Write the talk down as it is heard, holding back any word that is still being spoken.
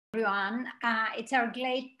Everyone. It's our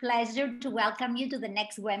great pleasure to welcome you to the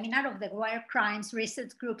next webinar of the War Crimes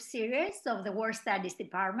Research Group series of the War Studies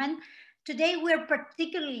Department. Today, we're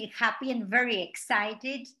particularly happy and very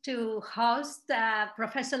excited to host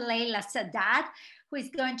Professor Leila Sadat, who is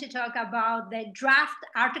going to talk about the draft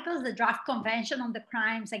articles, the draft convention on the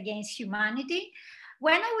crimes against humanity.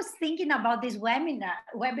 When I was thinking about this webinar,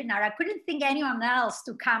 I couldn't think anyone else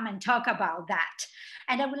to come and talk about that.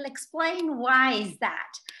 And I will explain why is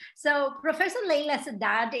that. So Professor Leila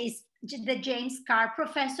Sadat is the James Carr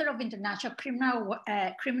Professor of International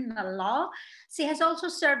Criminal Law. She has also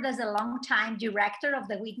served as a longtime director of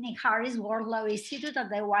the Whitney R World Law Institute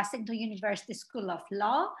at the Washington University School of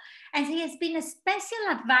Law. And she has been a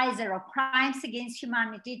special advisor of crimes against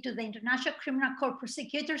humanity to the International Criminal Court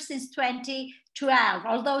Prosecutor since 2012,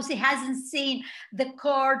 although she hasn't seen the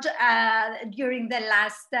court during the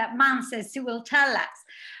last months, as she will tell us.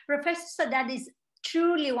 Professor Sadat is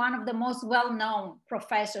truly one of the most well-known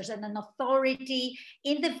professors and an authority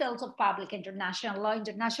in the fields of public international law,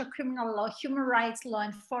 international criminal law, human rights law,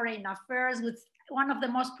 and foreign affairs, with one of the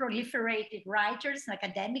most proliferated writers and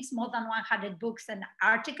academics, more than 100 books and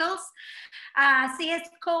articles. She has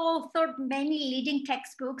co-authored many leading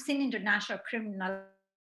textbooks in international criminal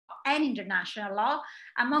and international law.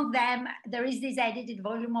 Among them, there is this edited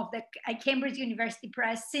volume of the Cambridge University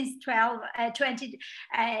Press since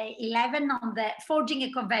 2011 on the Forging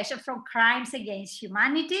a Convention from Crimes Against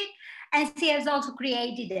Humanity. And she has also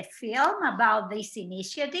created a film about this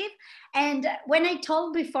initiative. And when I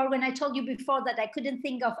told you before that I couldn't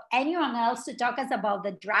think of anyone else to talk us about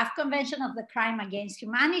the draft convention of the crime against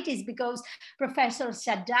humanity, is because Professor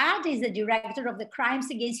Sadat is the director of the Crimes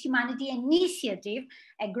Against Humanity Initiative,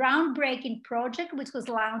 a groundbreaking project which was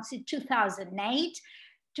launched in 2008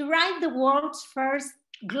 to write the world's first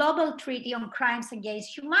global treaty on crimes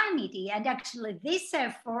against humanity. And actually this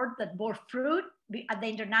effort that bore fruit at the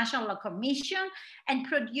International Law Commission and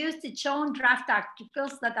produced its own draft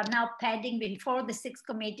articles that are now pending before the Sixth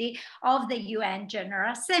Committee of the UN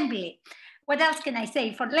General Assembly. What else can I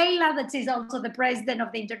say for Leila? That she's also the president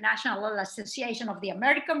of the International Law Association of the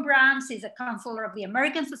American Branch. She's a counselor of the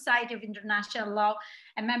American Society of International Law,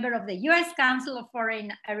 a member of the US Council of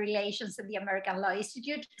Foreign Relations and the American Law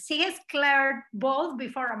Institute. She has cleared both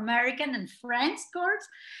before American and French courts.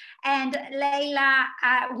 And Leila,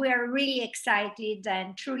 we're really excited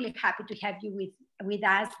and truly happy to have you with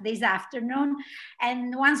us this afternoon.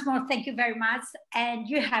 And once more, thank you very much. And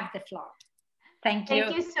you have the floor. Thank you.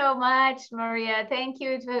 Thank you so much, Maria. Thank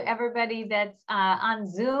you to everybody that's on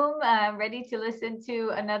Zoom, ready to listen to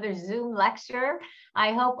another Zoom lecture.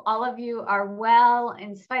 I hope all of you are well.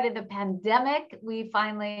 In spite of the pandemic, we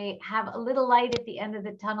finally have a little light at the end of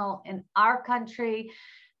the tunnel in our country,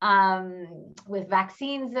 with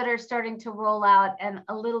vaccines that are starting to roll out and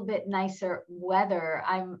a little bit nicer weather.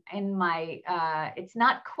 I'm in my, it's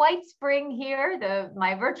not quite spring here.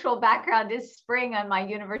 My virtual background is spring on my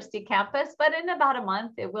university campus, but in about a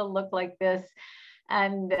month, it will look like this.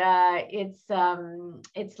 And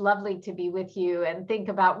it's lovely to be with you and think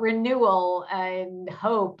about renewal and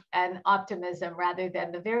hope and optimism rather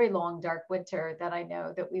than the very long, dark winter that I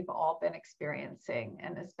know that we've all been experiencing,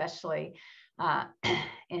 and especially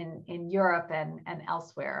in Europe and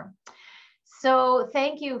elsewhere. So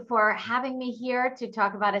thank you for having me here to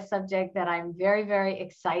talk about a subject that I'm very, very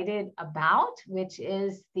excited about, which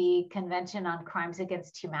is the Convention on Crimes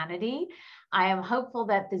Against Humanity. I am hopeful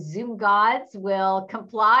that the Zoom gods will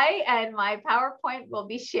comply and my PowerPoint will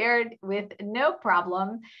be shared with no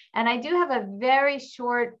problem. And I do have a very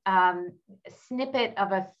short snippet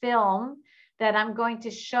of a film that I'm going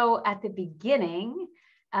to show at the beginning.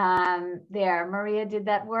 There, Maria, did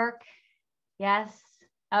that work? Yes?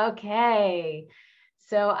 Okay.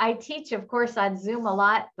 So I teach, of course, on Zoom a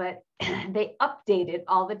lot, but they update it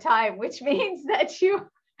all the time, which means that you,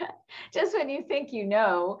 just when you think you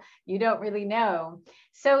know, you don't really know.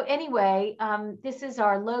 So anyway, this is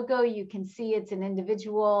our logo. You can see it's an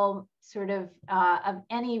individual sort of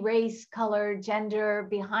any race, color, gender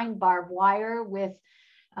behind barbed wire with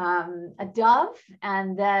a dove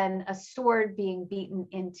and then a sword being beaten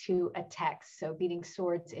into a text. So beating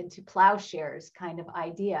swords into plowshares kind of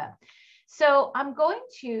idea. So I'm going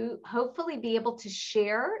to hopefully be able to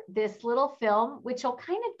share this little film, which will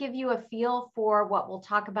kind of give you a feel for what we'll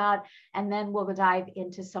talk about, and then we'll dive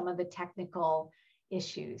into some of the technical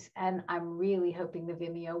issues. And I'm really hoping the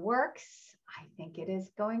Vimeo works. I think it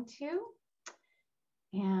is going to.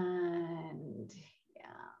 And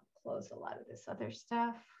yeah, close a lot of this other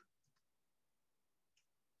stuff.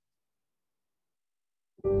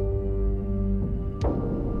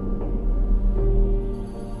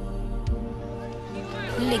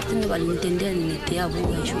 ile kitendo walinitendea niletea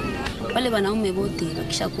bure. Wale wanaume wote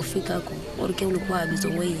wakisha kufika huko, orike ulikuwa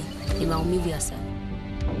bizowei, ni maumivu ya sana.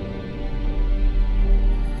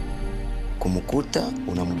 Kumukuta,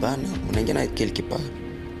 unambana, unaingia na quelque part,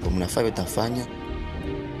 mnafaa betafanya.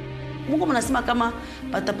 Mungu mnasema kama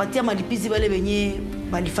patapatia malipizi wale wenye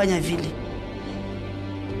balifanya vile.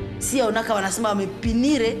 Si aonaka wanasema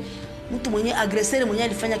wamepinire mtu mwenye agresere mwenye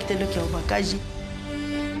alifanya kitendo cha ubakaji.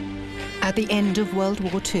 At the end of World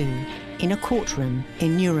War II, in a courtroom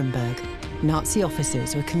in Nuremberg, Nazi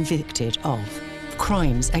officers were convicted of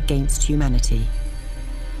crimes against humanity.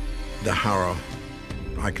 The horror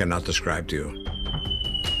I cannot describe to you.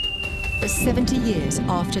 But 70 years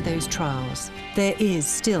after those trials, there is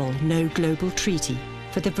still no global treaty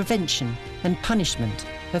for the prevention and punishment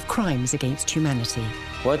of crimes against humanity.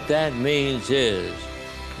 What that means is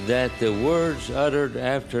that the words uttered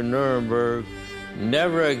after Nuremberg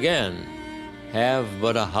never again have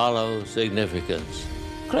but a hollow significance.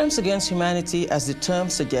 Crimes against humanity, as the term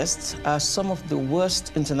suggests, are some of the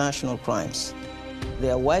worst international crimes. They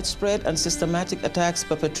are widespread and systematic attacks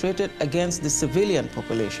perpetrated against the civilian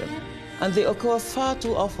population. And they occur far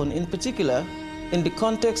too often, in particular, in the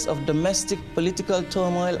context of domestic political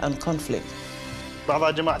turmoil and conflict.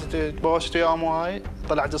 بعض جماعة تبوست يا أمي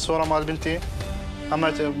طلعت الصورة مال بنتي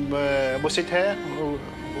أمت بوستها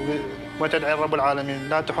وتدعي رب العالمين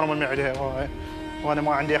لا تحرم من عندها وأنا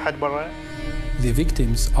ما عندي أحد برا. The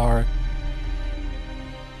victims are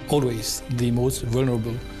always the most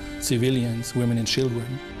vulnerable civilians, women and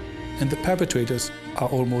children, and the perpetrators are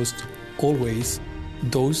almost always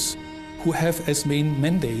those who have as main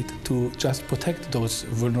mandate to just protect those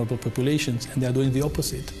vulnerable populations, and they are doing the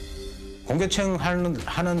opposite.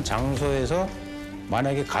 공개청하는 장소에서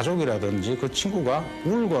만약에 가족이라든지 그 친구가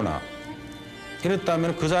울거나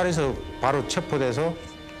이랬다면 그 자리에서 바로 체포돼서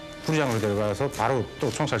부장으로 데려가서 바로 또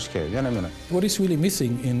총살시켜요. 왜냐면은 What is really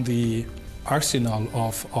missing in the arsenal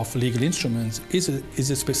of legal instruments is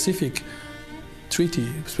a specific treaty,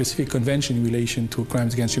 specific convention in relation to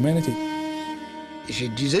crimes against humanity. Je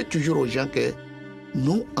disais toujours aux gens que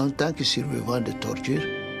nous, en tant que survivants de torture,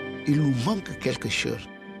 il nous manque quelque chose.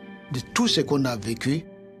 De tout ce qu'on a vécu,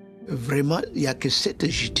 vraiment, il n'y a que cette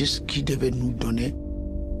justice qui devait nous donner.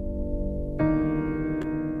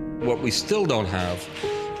 What we still don't have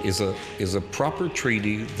is a proper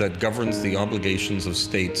treaty that governs the obligations of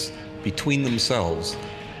states between themselves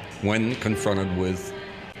when confronted with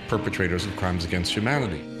perpetrators of crimes against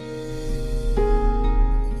humanity.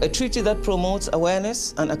 A treaty that promotes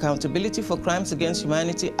awareness and accountability for crimes against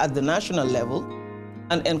humanity at the national level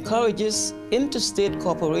and encourages interstate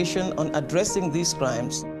cooperation on addressing these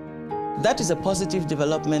crimes. That is a positive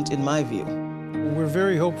development in my view. We're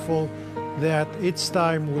very hopeful that its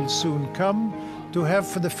time will soon come to have,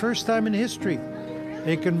 for the first time in history,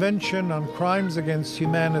 a convention on crimes against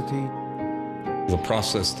humanity. The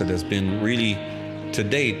process that has been really, to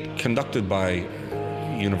date, conducted by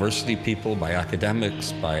university people, by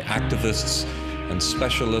academics, by activists and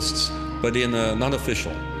specialists, but in an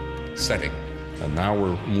unofficial setting. And now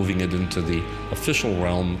we're moving it into the official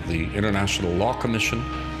realm, the International Law Commission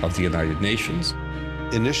of the United Nations.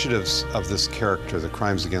 Initiatives of this character, the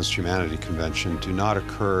Crimes Against Humanity Convention, do not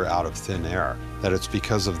occur out of thin air, that it's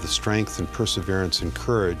because of the strength and perseverance and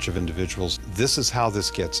courage of individuals. This is how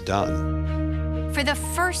this gets done. For the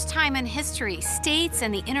first time in history, states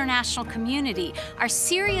and the international community are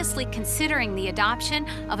seriously considering the adoption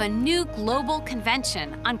of a new global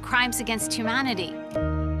convention on crimes against humanity.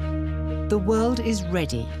 The world is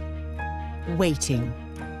ready, waiting,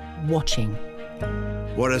 watching.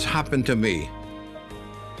 What has happened to me,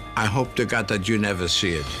 I hope to God that you never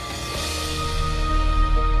see it.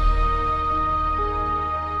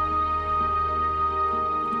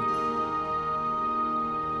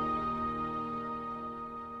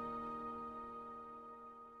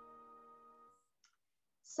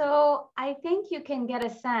 So I think you can get a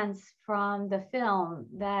sense from the film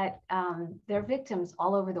that there are victims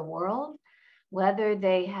all over the world, whether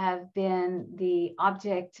they have been the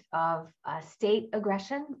object of state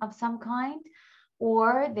aggression of some kind,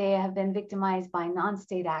 or they have been victimized by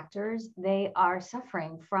non-state actors. They are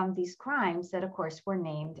suffering from these crimes that, of course, were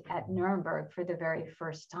named at Nuremberg for the very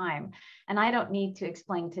first time. And I don't need to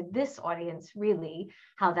explain to this audience really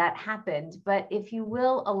how that happened, but if you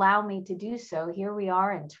will allow me to do so, here we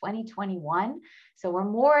are in 2021. So we're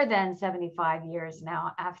more than 75 years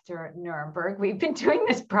now after Nuremberg. We've been doing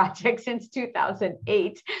this project since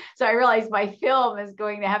 2008. So I realize my film is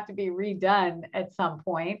going to have to be redone at some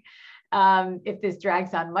point. If this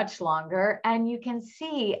drags on much longer. And you can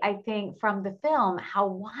see, I think, from the film how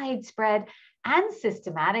widespread and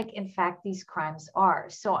systematic, in fact, these crimes are.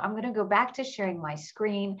 So I'm going to go back to sharing my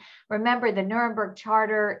screen. Remember, the Nuremberg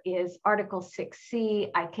Charter is Article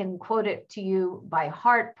 6C. I can quote it to you by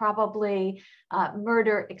heart, probably.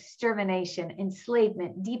 Murder, extermination,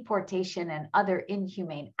 enslavement, deportation, and other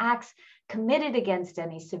inhumane acts committed against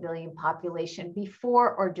any civilian population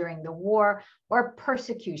before or during the war, or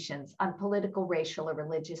persecutions on political, racial, or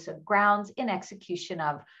religious grounds in execution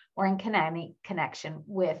of or in connection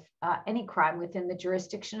with any crime within the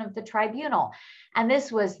jurisdiction of the tribunal. And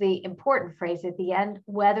this was the important phrase at the end,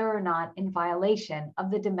 whether or not in violation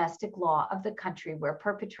of the domestic law of the country where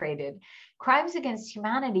perpetrated. Crimes against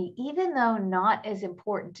humanity, even though not as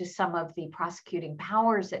important to some of the prosecuting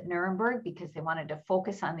powers at Nuremberg because they wanted to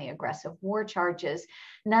focus on the aggressive war charges,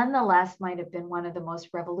 nonetheless might have been one of the most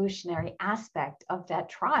revolutionary aspects of that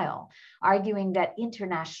trial, arguing that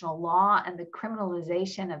international law and the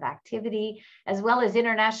criminalization of activity, as well as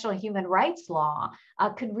international human rights law,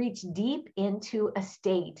 could reach deep into a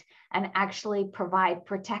state and actually provide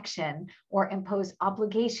protection or impose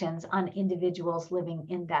obligations on individuals living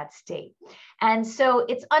in that state. And so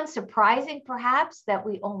it's unsurprising, perhaps, that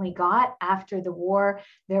we only got, after the war,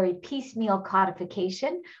 very piecemeal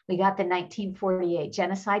codification. We got the 1948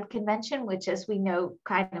 Genocide Convention, which, as we know,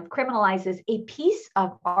 kind of criminalizes a piece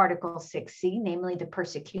of Article 6C, namely the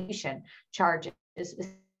persecution charges,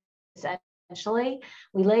 essentially.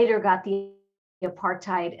 We later got the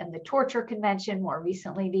Apartheid and the Torture Convention, more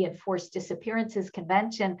recently the Enforced Disappearances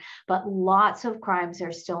Convention, but lots of crimes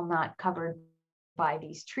are still not covered by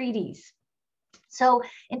these treaties. So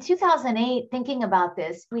in 2008, thinking about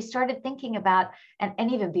this, we started thinking about,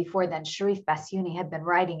 and even before then, Sharif Bassiouni had been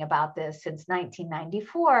writing about this since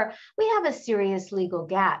 1994, we have a serious legal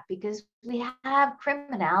gap because we have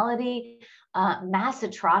criminality, mass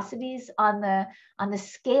atrocities on the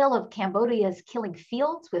scale of Cambodia's killing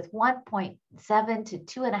fields, with 1.7 to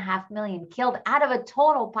 2.5 million killed out of a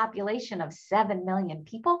total population of 7 million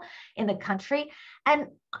people in the country. And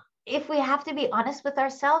if we have to be honest with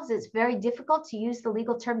ourselves, it's very difficult to use the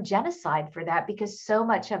legal term genocide for that because so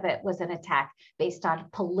much of it was an attack based on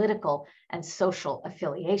political and social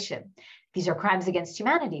affiliation. These are crimes against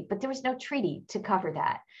humanity, but there was no treaty to cover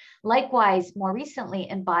that. Likewise, more recently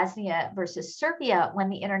in Bosnia versus Serbia, when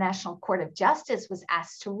the International Court of Justice was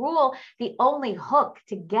asked to rule, the only hook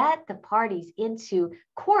to get the parties into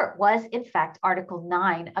court was, in fact, Article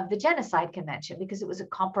 9 of the Genocide Convention, because it was a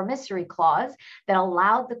compromissory clause that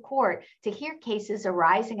allowed the court to hear cases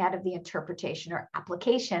arising out of the interpretation or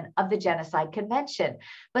application of the Genocide Convention.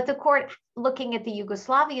 But the court, looking at the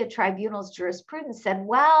Yugoslavia Tribunal's jurisprudence, said,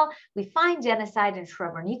 well, we find genocide in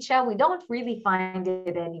Srebrenica. We don't really find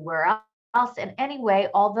it anywhere else. And anyway,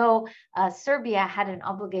 although Serbia had an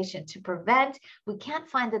obligation to prevent, we can't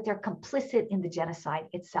find that they're complicit in the genocide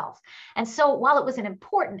itself. And so while it was an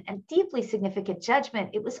important and deeply significant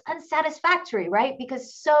judgment, it was unsatisfactory, right?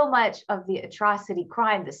 Because so much of the atrocity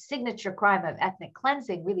crime, the signature crime of ethnic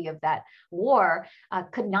cleansing, really of that war,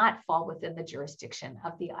 could not fall within the jurisdiction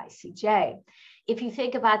of the ICJ. If you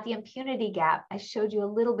think about the impunity gap, I showed you a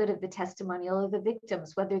little bit of the testimonial of the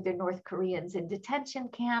victims, whether they're North Koreans in detention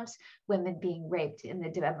camps, women being raped in the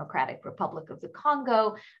Democratic Republic of the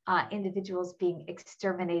Congo, individuals being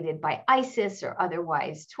exterminated by ISIS or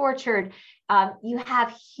otherwise tortured. You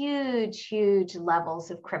have huge, huge levels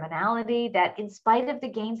of criminality that, in spite of the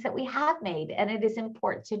gains that we have made, and it is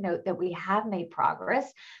important to note that we have made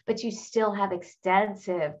progress, but you still have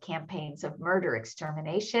extensive campaigns of murder,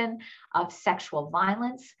 extermination, of sexual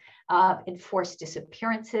violence, of enforced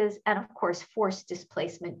disappearances, and of course, forced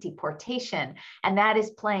displacement, deportation. And that is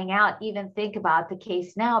playing out. Even think about the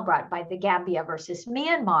case now brought by the Gambia versus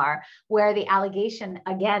Myanmar, where the allegation,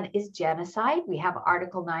 again, is genocide. We have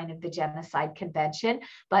Article 9 of the Genocide Convention,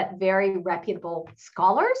 but very reputable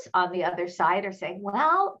scholars on the other side are saying,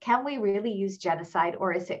 well, can we really use genocide,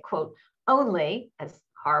 or is it, quote, only, as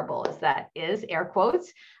horrible as that is, air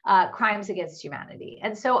quotes, crimes against humanity?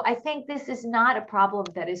 And so I think this is not a problem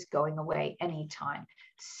that is going away anytime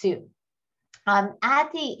soon.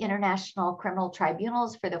 At the International Criminal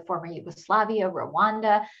Tribunals for the former Yugoslavia,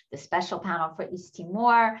 Rwanda, the Special Panel for East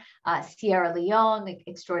Timor, Sierra Leone, the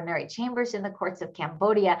Extraordinary Chambers in the Courts of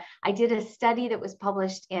Cambodia, I did a study that was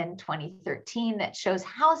published in 2013 that shows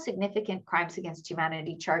how significant crimes against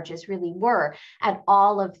humanity charges really were at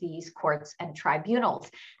all of these courts and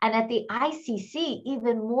tribunals. And at the ICC,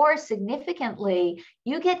 even more significantly,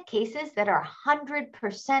 you get cases that are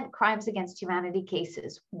 100% crimes against humanity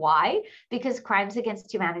cases. Why? Because because crimes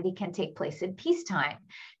against humanity can take place in peacetime.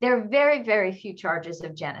 There are very, very few charges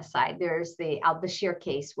of genocide. There's the al-Bashir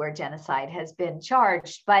case where genocide has been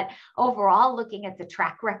charged, but overall, looking at the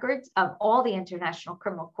track records of all the international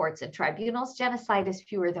criminal courts and tribunals, genocide is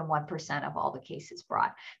fewer than 1% of all the cases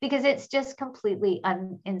brought, because it's just completely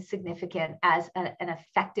insignificant as an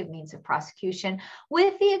effective means of prosecution,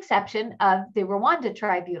 with the exception of the Rwanda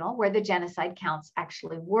tribunal, where the genocide counts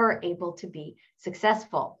actually were able to be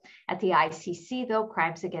successful. At the ICC, though,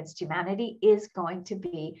 crimes against humanity is going to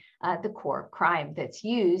be the core crime that's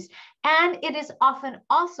used. And it is often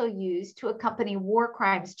also used to accompany war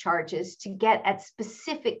crimes charges to get at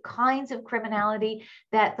specific kinds of criminality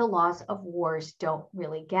that the laws of wars don't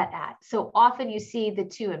really get at. So often you see the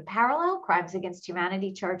two in parallel, crimes against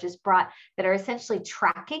humanity charges brought that are essentially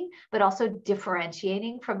tracking, but also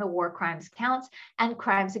differentiating from the war crimes counts, and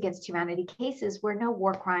crimes against humanity cases where no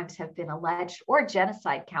war crimes have been alleged, or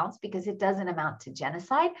genocide counts because it doesn't amount to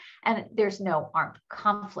genocide and there's no armed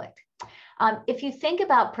conflict. If you think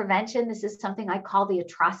about prevention, this is something I call the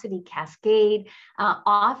atrocity cascade.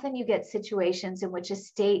 Often you get situations in which a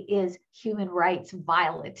state is human rights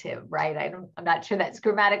violative, right? I'm not sure that's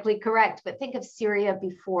grammatically correct, but think of Syria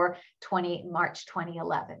before March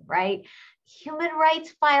 2011, right? Human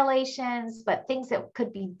rights violations, but things that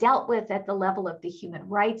could be dealt with at the level of the human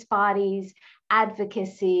rights bodies,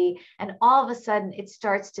 advocacy, and all of a sudden it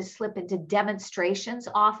starts to slip into demonstrations,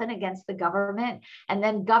 often against the government. And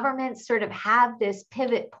then governments sort of have this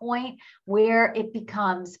pivot point where it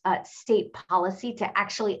becomes a state policy to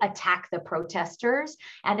actually attack the protesters.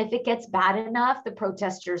 And if it gets bad enough, the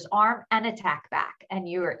protesters arm and attack back, and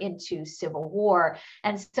you're into civil war.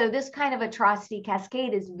 And so this kind of atrocity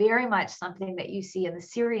cascade is very much something that you see in the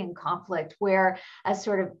Syrian conflict, where a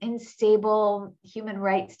sort of unstable, human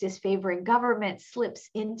rights disfavoring government slips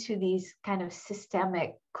into these kind of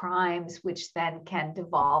systemic crimes, which then can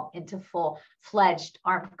devolve into full-fledged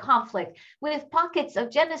armed conflict with pockets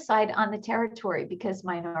of genocide on the territory, because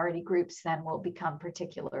minority groups then will become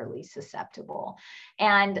particularly susceptible.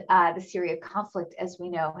 And the Syria conflict, as we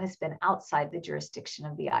know, has been outside the jurisdiction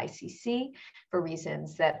of the ICC for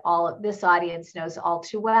reasons that all of this audience knows all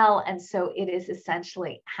too well. And so it is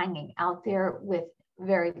essentially hanging out there with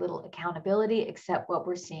very little accountability, except what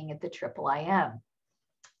we're seeing at the IIIM.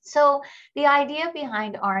 So the idea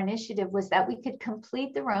behind our initiative was that we could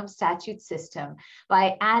complete the Rome Statute system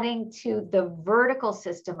by adding to the vertical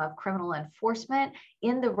system of criminal enforcement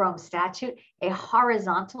in the Rome Statute a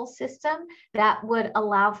horizontal system that would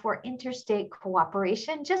allow for interstate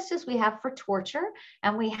cooperation, just as we have for torture,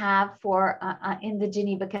 and we have for in the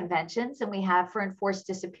Geneva Conventions, and we have for enforced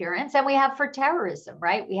disappearance, and we have for terrorism,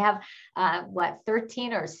 right? We have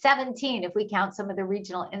 13 or 17 if we count some of the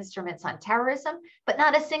regional instruments on terrorism, but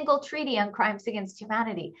not a single treaty on crimes against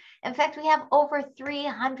humanity. In fact, we have over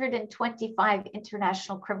 325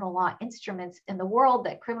 international criminal law instruments in the world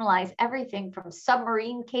that criminalize everything from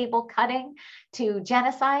submarine cable cutting to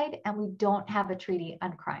genocide, and we don't have a treaty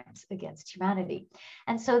on crimes against humanity.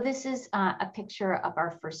 And so this is a picture of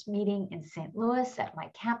our first meeting in St. Louis at my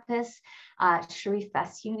campus. Sharif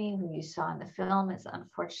Bassiouni, who you saw in the film, is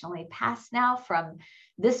unfortunately passed now from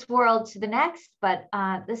this world to the next, but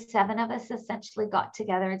the 7 of us essentially got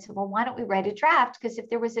together and said, well, why don't we write a draft? Because if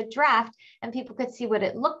there was a draft and people could see what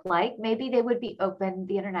it looked like, maybe they would be open,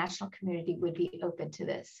 the international community would be open to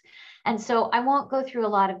this. And so I won't go through a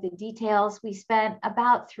lot of the details. We spent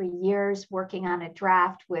about 3 years working on a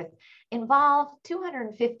draft with involved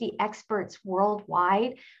 250 experts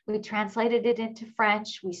worldwide. We translated it into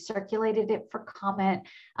French. We circulated it for comment.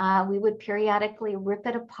 We would periodically rip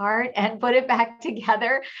it apart and put it back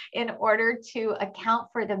together in order to account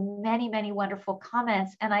for the many, many wonderful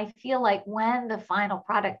comments. And I feel like when the final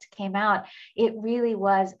product came out, it really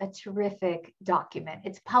was a terrific document.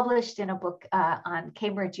 It's published in a book on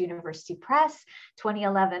Cambridge University Press,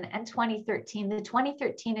 2011 and 2013. The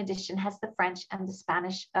 2013 edition has the French and the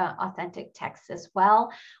Spanish authentic texts as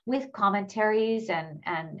well, with commentaries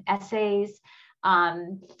and essays.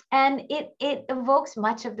 And it evokes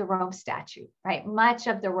much of the Rome Statute, right? Much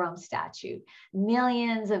of the Rome Statute.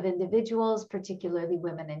 Millions of individuals, particularly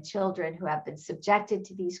women and children, who have been subjected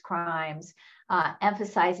to these crimes,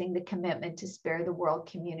 emphasizing the commitment to spare the world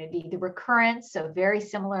community. The recurrence, so very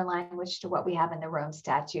similar language to what we have in the Rome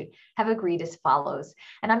Statute, have agreed as follows.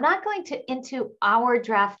 And I'm not going into our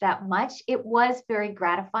draft that much. It was very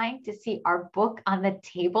gratifying to see our book on the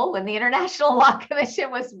table when the International Law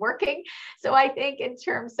Commission was working. So I think in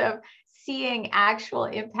terms of seeing actual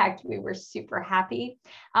impact, we were super happy.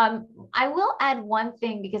 I will add one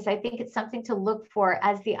thing, because I think it's something to look for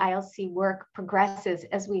as the ILC work progresses,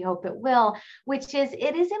 as we hope it will, which is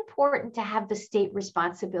it is important to have the state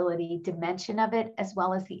responsibility dimension of it, as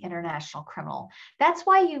well as the international criminal. That's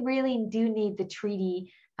why you really do need the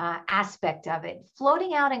treaty aspect of it.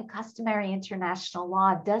 Floating out in customary international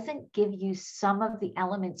law doesn't give you some of the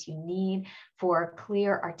elements you need for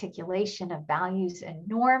clear articulation of values and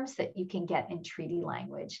norms that you can get in treaty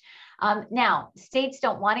language. Now, states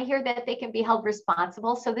don't want to hear that they can be held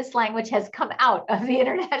responsible, so this language has come out of the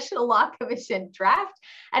International Law Commission draft.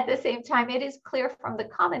 At the same time, it is clear from the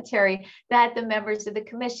commentary that the members of the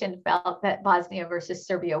commission felt that Bosnia versus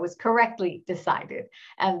Serbia was correctly decided,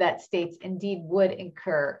 and that states indeed would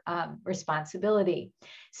incur responsibility.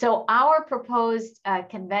 So our proposed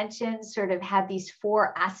convention sort of had these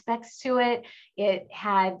four aspects to it. It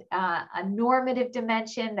had a normative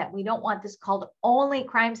dimension, that we don't want this called only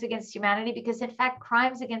crimes against humanity, because in fact,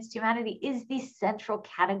 crimes against humanity is the central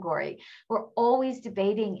category. We're always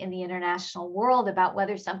debating in the international world about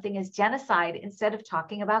whether something is genocide instead of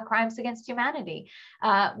talking about crimes against humanity,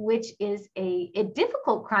 which is a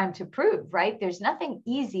difficult crime to prove, right? There's nothing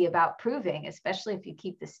easy about proving, especially if you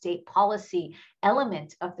keep the state policy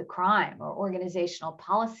element of the crime or organizational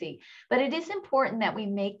policy. But it is important that we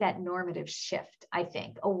make that normative shift, I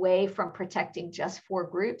think, away from protecting just four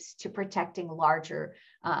groups to protecting larger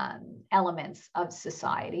elements of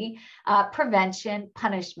society. Prevention,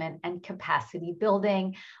 punishment, and capacity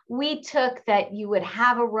building. We took that you would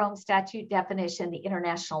have a Rome Statute definition. The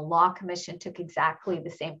International Law Commission took exactly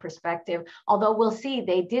the same perspective, although we'll see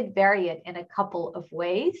they did vary it in a couple of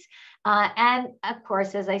ways. And of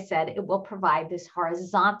course, as I said, it will provide this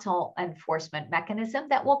horizontal enforcement mechanism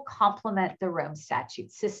that will complement the Rome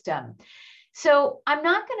Statute system. So I'm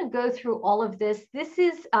not going to go through all of this. This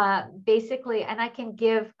is basically, and I can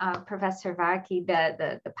give Professor Varki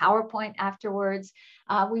the PowerPoint afterwards.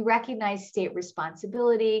 We recognize state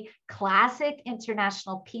responsibility. Classic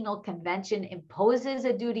International Penal Convention imposes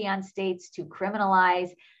a duty on states to criminalize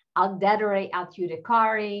audere aut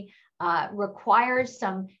judicari, requires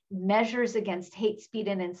some measures against hate speech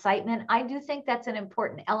and incitement. I do think that's an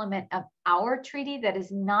important element of our treaty that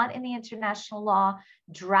is not in the international law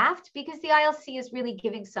draft, because the ILC is really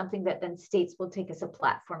giving something that then states will take as a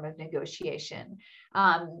platform of negotiation.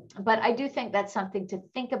 But I do think that's something to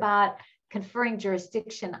think about. Conferring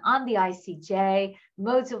jurisdiction on the ICJ,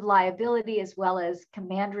 modes of liability, as well as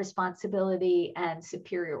command responsibility and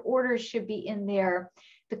superior orders should be in there.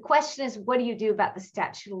 The question is, what do you do about the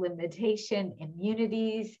statute of limitation,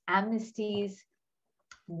 immunities, amnesties,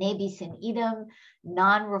 nebis in idem,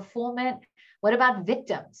 non-refoulement? What about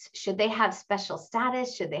victims? Should they have special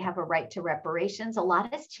status? Should they have a right to reparations? A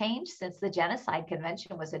lot has changed since the Genocide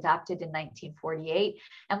Convention was adopted in 1948,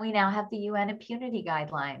 and we now have the UN impunity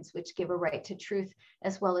guidelines, which give a right to truth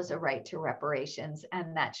as well as a right to reparations,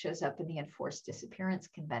 and that shows up in the Enforced Disappearance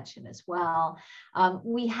Convention as well.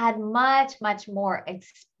 We had much, much more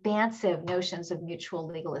expansive notions of mutual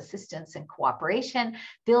legal assistance and cooperation,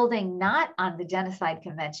 building not on the Genocide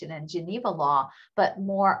Convention and Geneva law, but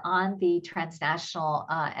more on the transnational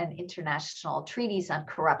and international treaties on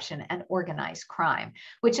corruption and organized crime,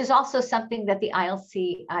 which is also something that the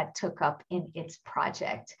ILC took up in its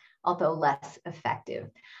project, although less effective.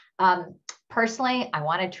 Personally, I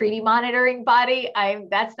want a treaty monitoring body.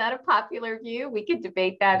 That's not a popular view. We could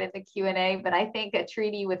debate that in the Q&A, but I think a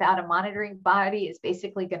treaty without a monitoring body is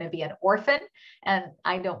basically going to be an orphan, and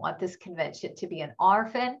I don't want this convention to be an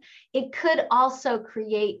orphan. It could also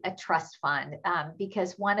create a trust fund,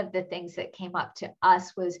 because one of the things that came up to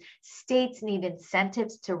us was states need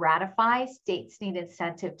incentives to ratify, states need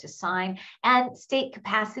incentive to sign, and state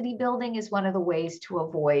capacity building is one of the ways to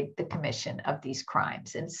avoid the commission of these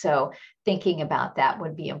crimes. And so thinking about that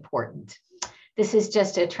would be important. This is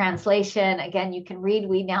just a translation. Again, you can read.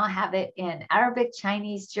 We now have it in Arabic,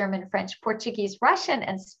 Chinese, German, French, Portuguese, Russian,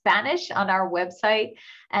 and Spanish on our website.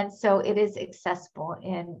 And so it is accessible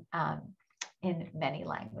in many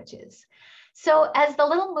languages. So as the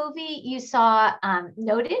little movie you saw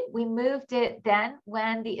noted, we moved it then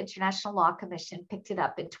when the International Law Commission picked it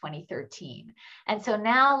up in 2013. And so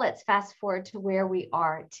now let's fast forward to where we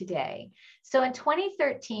are today. So in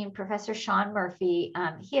 2013, Professor Sean Murphy,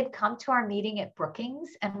 he had come to our meeting at Brookings,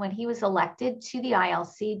 and when he was elected to the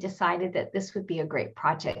ILC, decided that this would be a great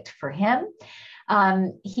project for him.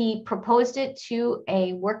 He proposed it to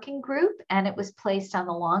a working group, and it was placed on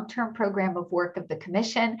the long-term program of work of the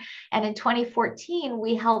commission. And in 2014,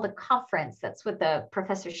 we held a conference. That's what the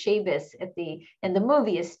Professor Shabis in the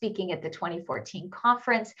movie is speaking at the 2014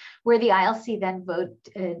 conference, where the ILC then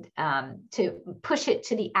voted to push it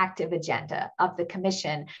to the active agenda of the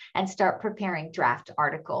commission and start preparing draft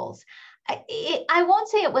articles. I won't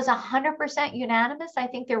say it was 100% unanimous. I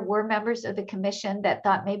think there were members of the commission that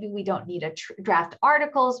thought maybe we don't need a draft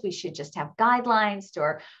articles. We should just have guidelines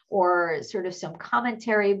or sort of some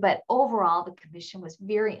commentary. But overall, the commission was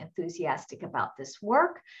very enthusiastic about this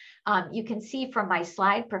work. You can see from my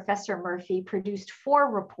slide, Professor Murphy produced 4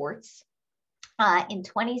 reports. In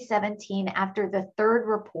 2017, after the 3rd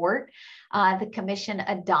report, the commission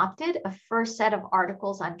adopted a first set of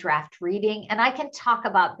articles on draft reading. And I can talk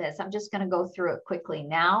about this. I'm just going to go through it quickly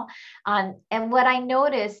now. And what I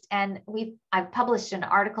noticed, and I've published an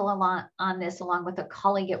article on this along with a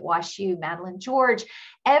colleague at WashU, Madeline George,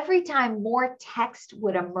 every time more text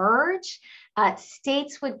would emerge,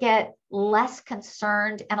 states would get less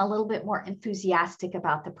concerned and a little bit more enthusiastic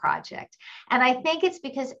about the project. And I think it's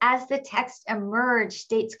because as the text emerged,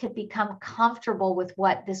 states could become comfortable with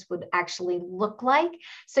what this would actually look like.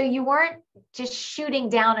 So you weren't just shooting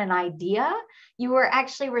down an idea, you were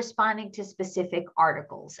actually responding to specific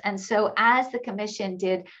articles. And so as the commission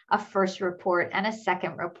did a first report and a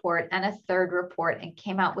second report and a third report and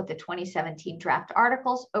came out with the 2017 draft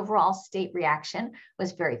articles, overall state reaction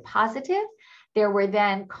was very positive. There were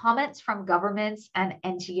then comments from governments and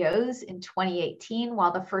NGOs in 2018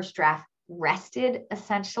 while the first draft rested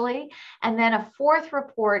essentially. And then a 4th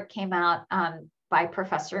report came out by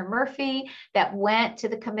Professor Murphy that went to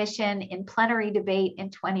the commission in plenary debate in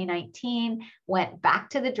 2019, went back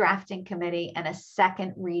to the drafting committee, and a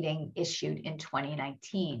second reading issued in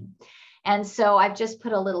 2019. And so I've just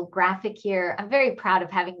put a little graphic here. I'm very proud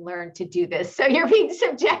of having learned to do this. So you're being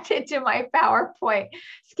subjected to my PowerPoint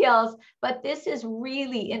skills, but this is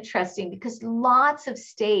really interesting because lots of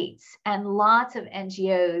states and lots of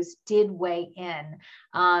NGOs did weigh in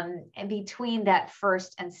and between that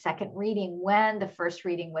first and second reading when the first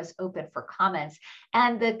reading was open for comments.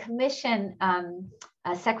 And the commission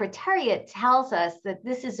Secretariat tells us that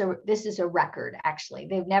this is a record, actually.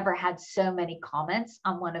 They've never had so many comments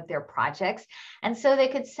on one of their projects. And so they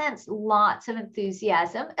could sense lots of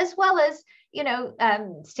enthusiasm, as well as,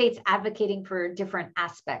 states advocating for different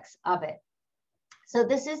aspects of it. So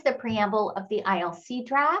this is the preamble of the ILC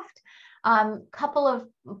draft. Couple of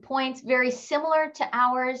points very similar to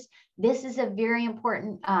ours. This is a very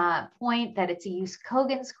important point that it's a jus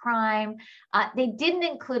cogens crime. They didn't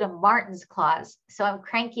include a Martin's clause, so I'm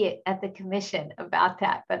cranky at the commission about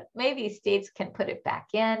that, but maybe states can put it back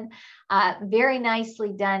in. Very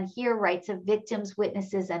nicely done here, rights of victims,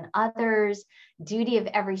 witnesses, and others, duty of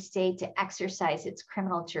every state to exercise its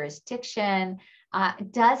criminal jurisdiction.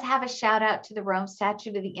 It does have a shout out to the Rome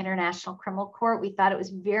Statute of the International Criminal Court. We thought it was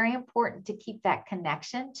very important to keep that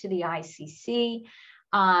connection to the ICC.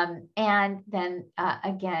 And then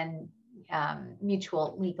again,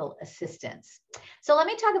 mutual legal assistance. So let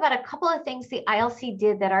me talk about a couple of things the ILC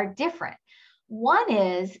did that are different. One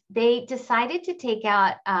is they decided to take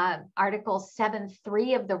out Article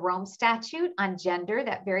 7.3 of the Rome Statute on gender.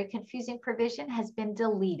 That very confusing provision has been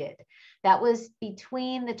deleted. That was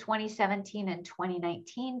between the 2017 and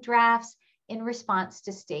 2019 drafts in response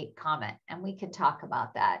to state comment. And we can talk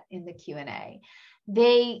about that in the Q&A.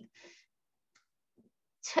 They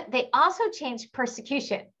also changed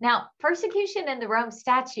persecution. Now, persecution in the Rome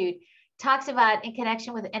Statute talks about in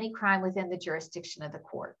connection with any crime within the jurisdiction of the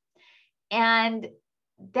court. And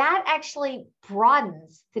that actually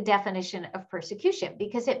broadens the definition of persecution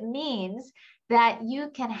because it means that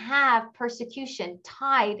you can have persecution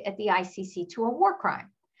tied at the ICC to a war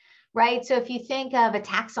crime, right? So if you think of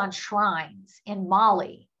attacks on shrines in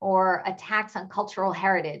Mali or attacks on cultural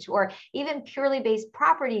heritage or even purely based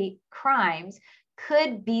property crimes,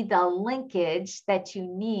 could be the linkage that you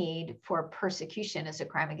need for persecution as a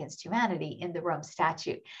crime against humanity in the Rome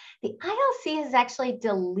Statute. The ILC has actually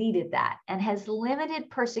deleted that and has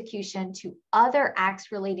limited persecution to other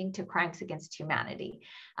acts relating to crimes against humanity.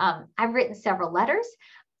 I've written several letters.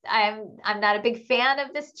 I'm not a big fan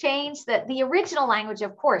of this change. That the original language,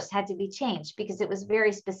 of course, had to be changed because it was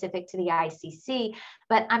very specific to the ICC,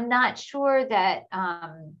 but I'm not sure that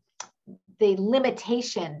the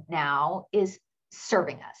limitation now is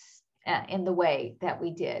serving us in the way that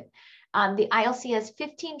we did. The ILC has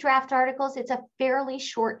 15 draft articles. It's a fairly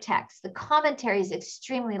short text. The commentary is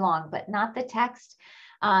extremely long, but not the text.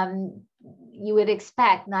 you would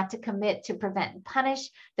expect not to commit to prevent and punish.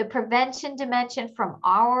 The prevention dimension from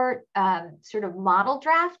our sort of model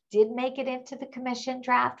draft did make it into the commission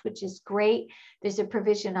draft, which is great. There's a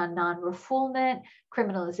provision on non-refoulement,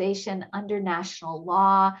 criminalization under national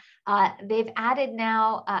law. They've added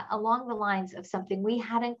now along the lines of something we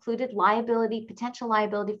had included, liability, potential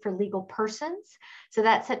liability for legal persons. So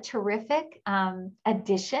that's a terrific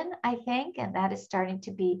addition, I think, and that is starting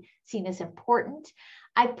to be seen as important.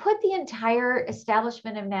 I put the entire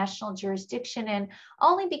establishment of national jurisdiction in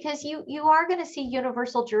only because you are going to see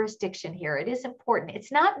universal jurisdiction here. It is important.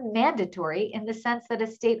 It's not mandatory in the sense that a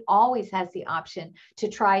state always has the option to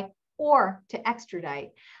try or to extradite,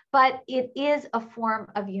 but it is a form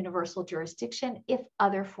of universal jurisdiction if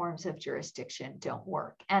other forms of jurisdiction don't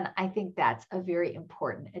work. And I think that's a very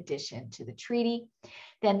important addition to the treaty.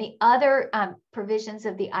 Then the other provisions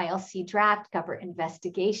of the ILC draft cover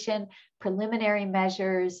investigation, preliminary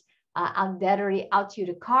measures, auditory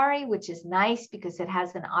autiudicari, which is nice because it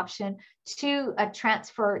has an option to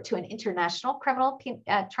transfer to an international criminal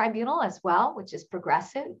tribunal as well, which is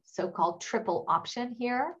progressive, so-called triple option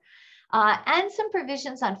here. And some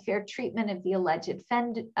provisions on fair treatment of the alleged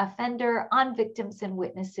offender, on victims and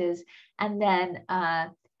witnesses, and then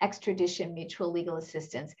extradition, mutual legal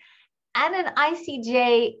assistance, and an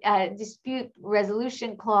ICJ dispute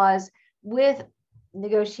resolution clause with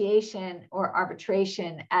negotiation or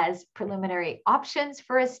arbitration as preliminary options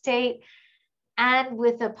for a state, and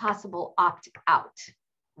with a possible opt-out.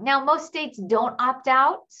 Now, most states don't opt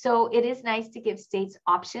out, so it is nice to give states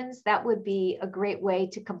options. That would be a great way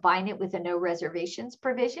to combine it with a no reservations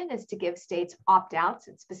provision, is to give states opt-outs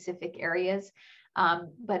in specific areas,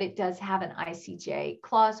 but it does have an ICJ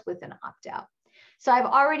clause with an opt-out. So I've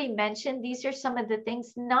already mentioned these are some of the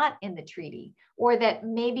things not in the treaty, or that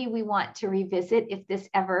maybe we want to revisit if this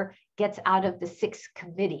ever gets out of the 6th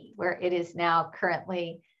committee, where it is now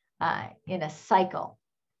currently in a cycle.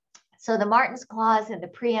 So the Martins Clause in the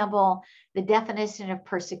preamble, the definition of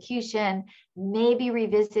persecution, maybe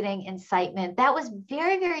revisiting incitement. That was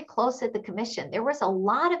very, very close at the commission. There was a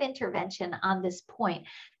lot of intervention on this point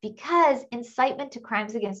because incitement to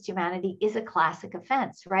crimes against humanity is a classic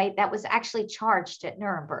offense, right? That was actually charged at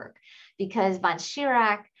Nuremberg because von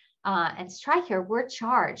Schirach and Streicher were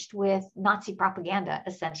charged with Nazi propaganda,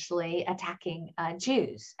 essentially attacking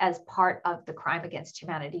Jews as part of the crime against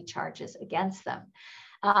humanity charges against them.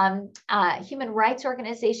 Human rights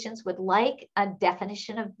organizations would like a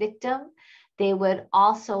definition of victim. They would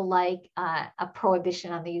also like a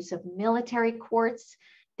prohibition on the use of military courts.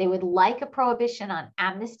 They would like a prohibition on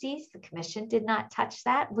amnesties. The commission did not touch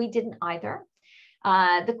that. We didn't either.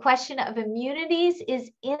 The question of immunities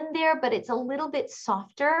is in there, but it's a little bit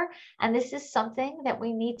softer. And this is something that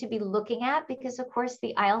we need to be looking at because, of course,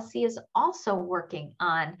 the ILC is also working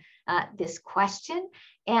on this question.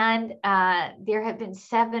 And there have been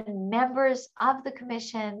 7 members of the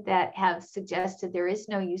commission that have suggested there is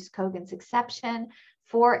no use Kogan's exception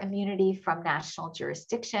for immunity from national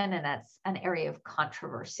jurisdiction, and that's an area of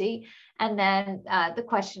controversy. And then the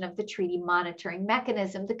question of the treaty monitoring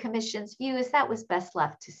mechanism, the commission's view is that was best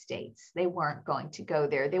left to states. They weren't going to go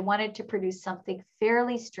there. They wanted to produce something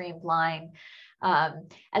fairly streamlined.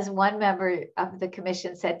 As one member of the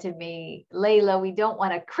commission said to me, Leila, we don't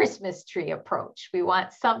want a Christmas tree approach. We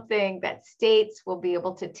want something that states will be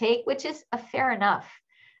able to take, which is a fair enough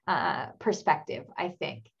perspective, I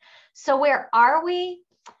think. So where are we?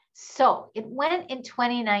 So it went in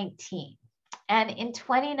 2019. And in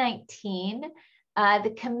 2019,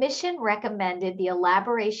 the commission recommended the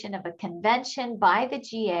elaboration of a convention by the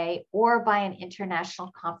GA or by an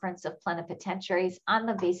international conference of plenipotentiaries on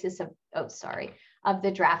the basis of, of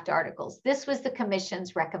the draft articles. This was the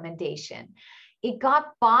commission's recommendation. It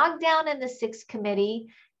got bogged down in the 6th committee,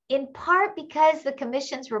 in part because the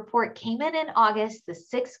commission's report came in August, the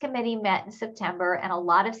 6th committee met in September, and a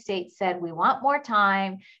lot of states said, we want more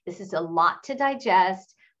time. This is a lot to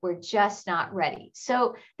digest. We're just not ready.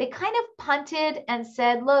 So they kind of punted and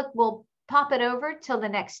said, look, we'll pop it over till the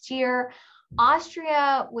next year.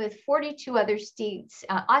 Austria, with 42 other states,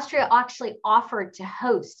 Austria actually offered to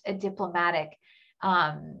host a diplomatic,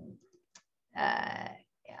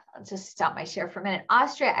 I'll just stop my share for a minute.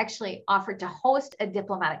 Austria actually offered to host a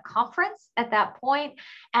diplomatic conference at that point,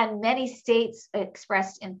 and many states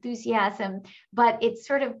expressed enthusiasm, but it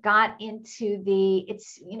sort of got into the,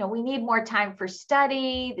 we need more time for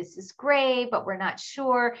study. This is great, but we're not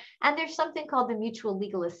sure. And there's something called the Mutual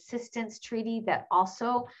Legal Assistance Treaty that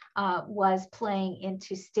also was playing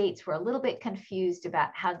into states were a little bit confused about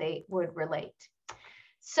how they would relate.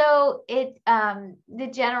 So the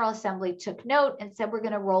General Assembly took note and said, we're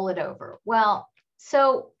going to roll it over. Well,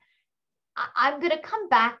 so I'm going to come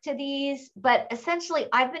back to these, but essentially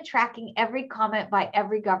I've been tracking every comment by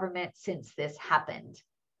every government since this happened.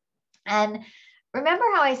 And remember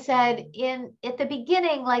how I said at the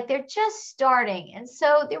beginning, like they're just starting. And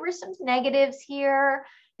so there were some negatives here.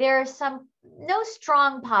 There are some no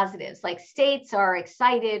strong positives, like states are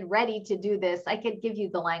excited, ready to do this. I could give you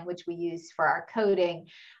the language we use for our coding,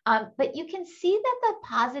 but you can see that the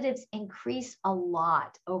positives increase a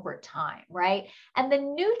lot over time, right? And the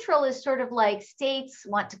neutral is sort of like states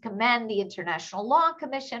want to commend the International Law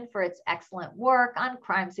Commission for its excellent work on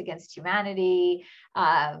crimes against humanity,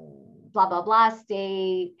 blah, blah, blah.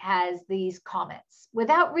 State has these comments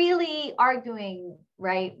without really arguing,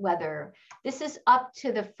 right, whether this is up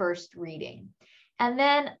to the first reading. And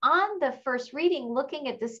then on the first reading, looking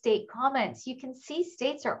at the state comments, you can see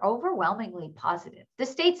states are overwhelmingly positive. The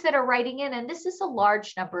states that are writing in, and this is a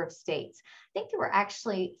large number of states. I think there were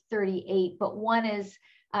actually 38, but one is,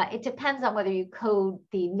 it depends on whether you code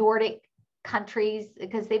the Nordic countries,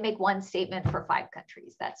 because they make one statement for 5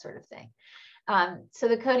 countries, that sort of thing. So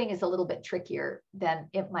the coding is a little bit trickier than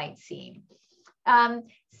it might seem.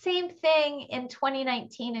 Same thing in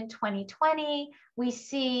 2019 and 2020, we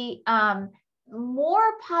see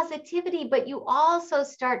more positivity, but you also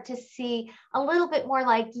start to see a little bit more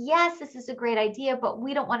like, yes, this is a great idea, but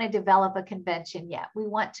we don't want to develop a convention yet. We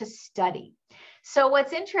want to study. So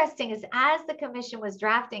what's interesting is as the commission was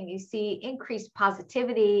drafting, you see increased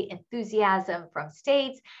positivity, enthusiasm from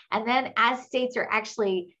states. And then as states are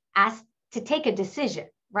actually asked to take a decision,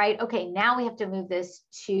 right? Okay, now we have to move this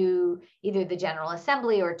to either the General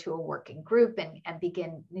Assembly or to a working group and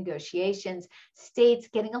begin negotiations. States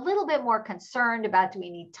getting a little bit more concerned about, do we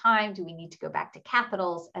need time? Do we need to go back to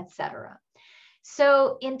capitals, et cetera?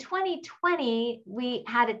 So in 2020, we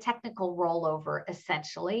had a technical rollover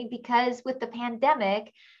essentially, because with the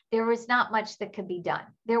pandemic, there was not much that could be done.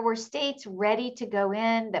 There were states ready to go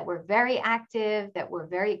in that were very active, that were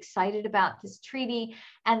very excited about this treaty.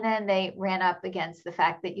 And then they ran up against the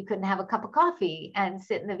fact that you couldn't have a cup of coffee and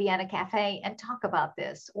sit in the Vienna Cafe and talk about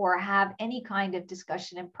this, or have any kind of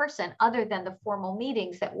discussion in person other than the formal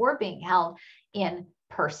meetings that were being held in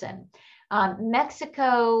person.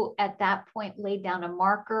 Mexico at that point laid down a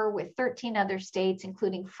marker with 13 other states,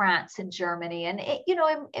 including France and Germany. And,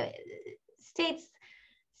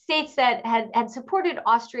 states that had supported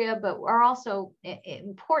Austria, but are also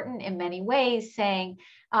important in many ways, saying,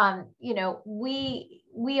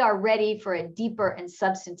 we are ready for a deeper and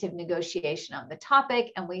substantive negotiation on the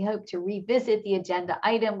topic, and we hope to revisit the agenda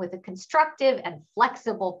item with a constructive and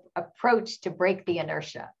flexible approach to break the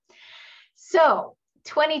inertia. So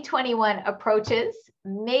 2021 approaches.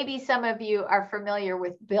 Maybe some of you are familiar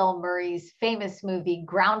with Bill Murray's famous movie,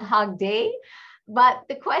 Groundhog Day. But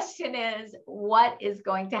the question is, what is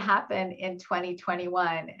going to happen in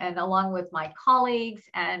 2021? And along with my colleagues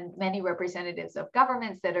and many representatives of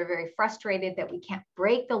governments that are very frustrated that we can't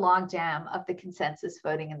break the logjam of the consensus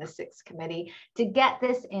voting in the 6th committee to get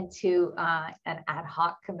this into an ad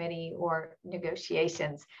hoc committee or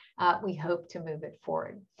negotiations, we hope to move it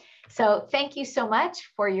forward. So thank you so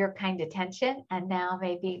much for your kind attention. And now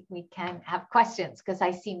maybe we can have questions, because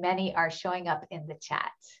I see many are showing up in the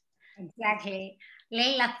chat. Exactly.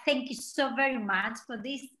 Leila, thank you so very much for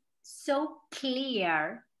this so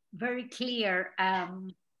clear, very clear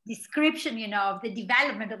description, of the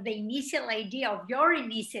development of the initial idea of your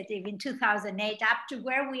initiative in 2008 up to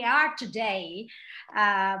where we are today,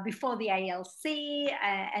 before the ILC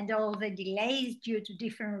and all the delays due to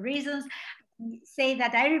different reasons. Say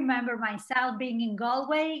that I remember myself being in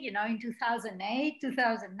Galway, in 2008,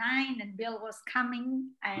 2009, and Bill was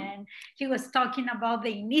coming and he was talking about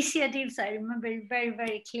the initiatives. I remember it very,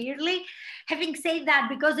 very clearly. Having said that,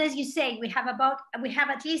 because as you say, we have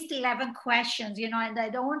at least 11 questions, and I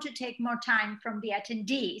don't want to take more time from the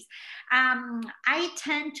attendees. I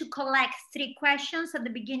tend to collect 3 questions at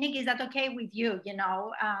the beginning. Is that okay with you?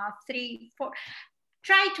 3, 4.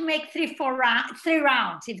 Try to make 3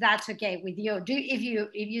 rounds, if that's okay with you.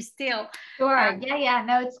 If you still. Sure. Yeah.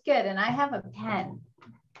 No, it's good. And I have a pen.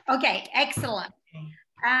 Okay. Excellent.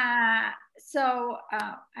 So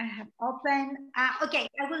I have open. Okay.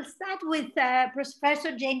 I will start with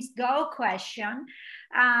Professor James Go question,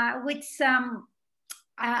 with some.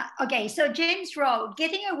 Okay. So James wrote,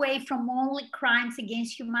 getting away from only crimes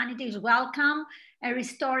against humanity is welcome, and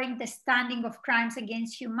restoring the standing of crimes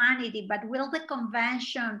against humanity, but will the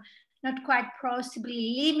convention not quite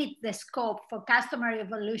possibly limit the scope for customary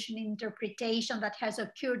evolution interpretation that has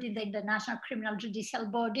occurred in the international criminal judicial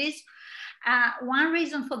bodies. One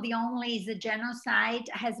reason for the only is the genocide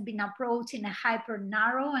has been approached in a hyper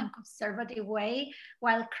narrow and conservative way,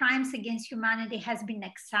 while crimes against humanity has been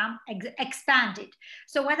expanded.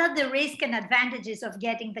 So what are the risks and advantages of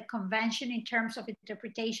getting the convention in terms of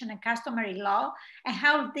interpretation and customary law, and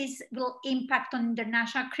how this will impact on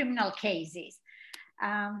international criminal cases?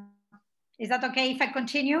 Is that okay if I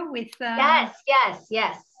continue with? Yes.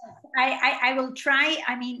 I will try.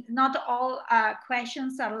 I mean, not all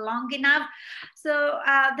questions are long enough. So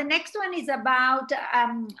the next one is about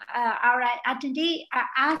our attendee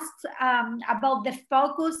asked about the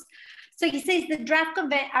focus. So he says the draft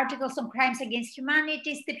articles on crimes against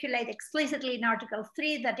humanity stipulate explicitly in Article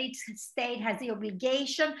 3 that each state has the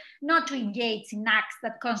obligation not to engage in acts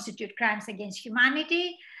that constitute crimes against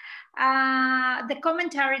humanity. The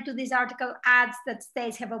commentary to this article adds that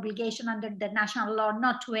states have obligation under the national law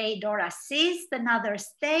not to aid or assist another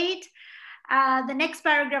state. The next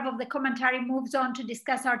paragraph of the commentary moves on to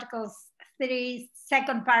discuss Article 3,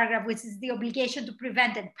 second paragraph, which is the obligation to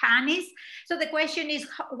prevent and punish. So the question is,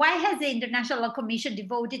 why has the International Law Commission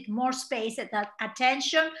devoted more space and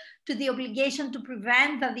attention to the obligation to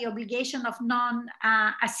prevent than the obligation of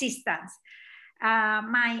non-assistance?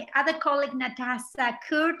 My other colleague, Natasha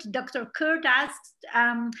Kurt, Dr. Kurt asked,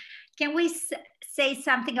 can we say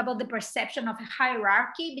something about the perception of a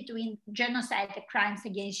hierarchy between genocide and crimes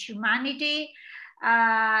against humanity?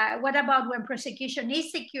 What about when prosecution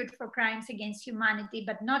is secured for crimes against humanity,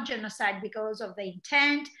 but not genocide because of the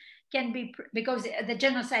intent? Because the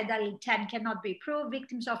genocidal intent cannot be proved,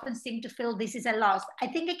 victims often seem to feel this is a loss. I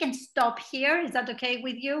think I can stop here. Is that okay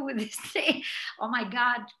with you with this thing? Oh my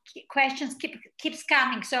God, questions keeps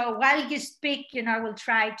coming. So while you speak, I will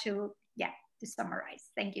try to summarize.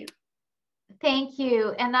 Thank you. Thank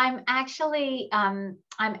you. And I'm actually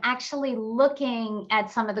looking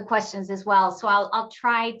at some of the questions as well. So I'll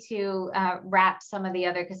try to wrap some of the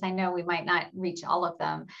other, because I know we might not reach all of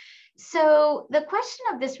them. So the question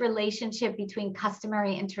of this relationship between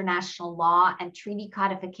customary international law and treaty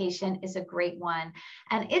codification is a great one.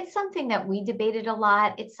 And it's something that we debated a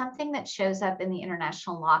lot. It's something that shows up in the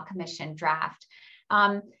International Law Commission draft.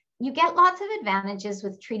 You get lots of advantages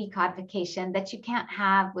with treaty codification that you can't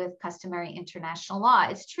have with customary international law.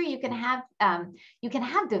 It's true, you can have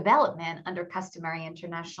development under customary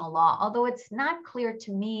international law, although it's not clear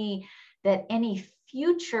to me that any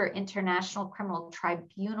future international criminal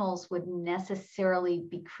tribunals would necessarily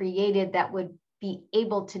be created that would be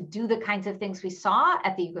able to do the kinds of things we saw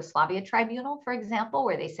at the Yugoslavia Tribunal, for example,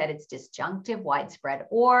 where they said it's disjunctive, widespread,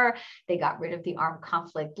 or they got rid of the armed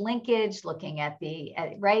conflict linkage, looking at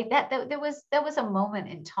right? That was a moment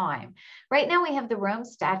in time. Right now we have the Rome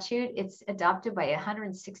Statute. It's adopted by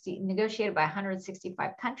negotiated by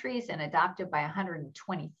 165 countries and adopted by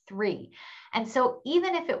 123. And so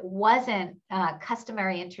even if it wasn't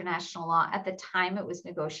customary international law at the time it was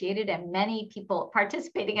negotiated, and many people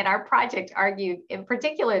participating in our project argued, in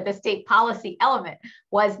particular, the state policy element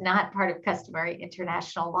was not part of customary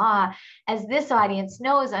international law. As this audience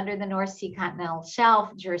knows, under the North Sea Continental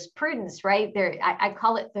Shelf jurisprudence, right, I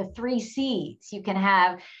call it the 3 Cs. You can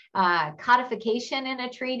have codification in a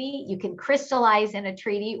treaty, you can crystallize in a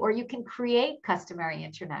treaty, or you can create customary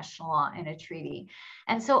international law in a treaty.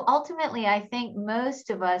 And so ultimately, I think most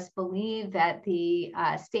of us believe that the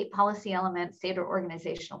state policy element, state or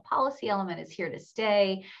organizational policy element is here to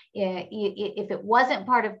stay. If it wasn't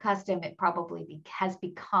part of custom, it probably has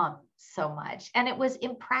become so much. And it was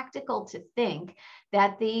impractical to think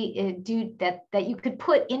that that you could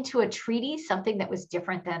put into a treaty something that was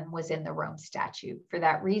different than was in the Rome Statute for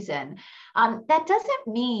that reason. That doesn't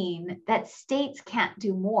mean that states can't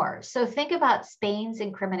do more. So think about Spain's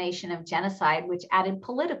incrimination of genocide, which added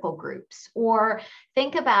political groups, or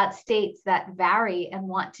think about states that vary and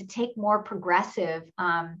want to take more progressive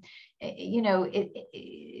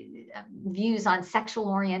views on sexual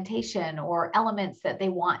orientation or elements that they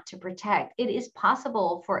want to protect. It is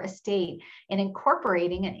possible for a state in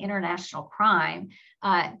incorporating an international crime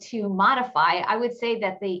to modify. I would say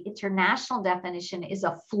that the international definition is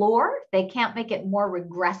a floor. They can't make it more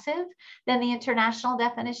regressive than the international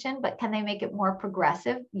definition, but can they make it more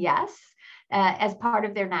progressive? Yes, as part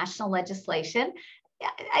of their national legislation.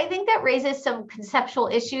 I think that raises some conceptual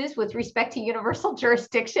issues with respect to universal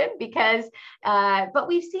jurisdiction because, but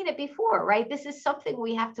we've seen it before, right? This is something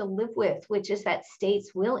we have to live with, which is that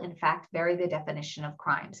states will in fact vary the definition of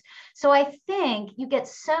crimes. So I think you get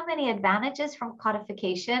so many advantages from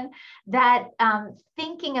codification that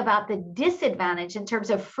thinking about the disadvantage in terms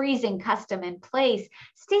of freezing custom in place,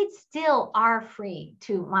 states still are free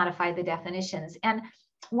to modify the definitions. And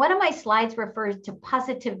one of my slides refers to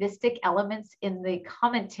positivistic elements in the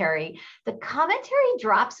commentary. The commentary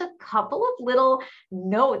drops a couple of little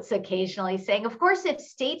notes occasionally saying, of course, if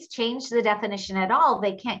states change the definition at all,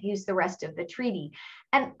 they can't use the rest of the treaty.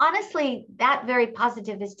 And honestly, that very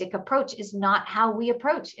positivistic approach is not how we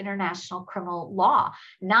approach international criminal law,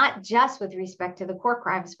 not just with respect to the core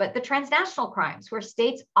crimes, but the transnational crimes, where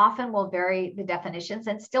states often will vary the definitions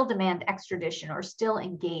and still demand extradition or still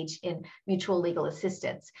engage in mutual legal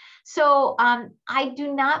assistance. So I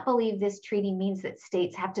do not believe this treaty means that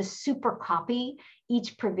states have to super copy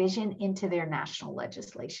each provision into their national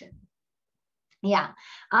legislation. Yeah,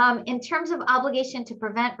 in terms of obligation to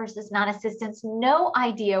prevent versus non-assistance, no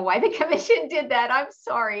idea why the commission did that. I'm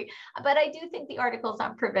sorry, but I do think the articles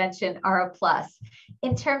on prevention are a plus.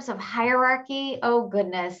 In terms of hierarchy, oh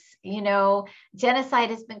goodness, you know, genocide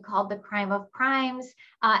has been called the crime of crimes,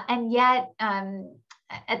 and yet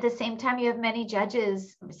at the same time, you have many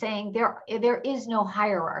judges saying there is no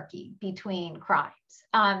hierarchy between crimes.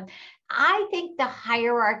 I think the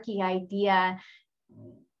hierarchy idea,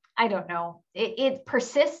 I don't know, it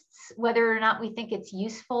persists whether or not we think it's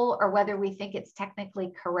useful or whether we think it's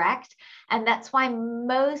technically correct. And that's why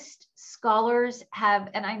most scholars have,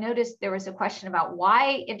 and I noticed there was a question about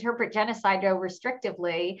why interpret genocide so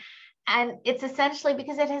restrictively. And it's essentially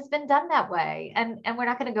because it has been done that way. And we're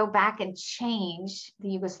not going to go back and change the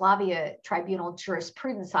Yugoslavia Tribunal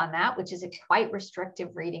jurisprudence on that, which is a quite restrictive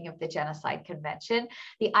reading of the Genocide Convention.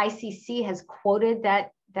 The ICC has quoted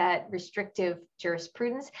that restrictive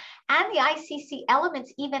jurisprudence, and the ICC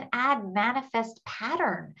elements even add manifest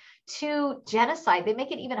pattern to genocide. They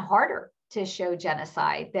make it even harder to show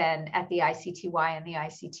genocide than at the ICTY and the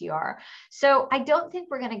ICTR. So I don't think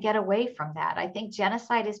we're going to get away from that. I think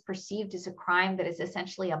genocide is perceived as a crime that is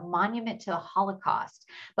essentially a monument to the Holocaust.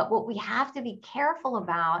 But what we have to be careful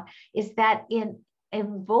about is that in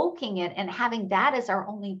invoking it and having that as our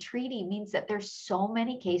only treaty means that there's so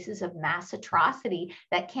many cases of mass atrocity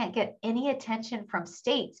that can't get any attention from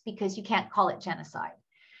states because you can't call it genocide.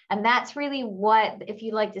 And that's really what, if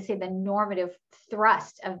you like to say, the normative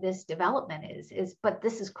thrust of this development is, but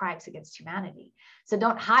this is crimes against humanity. So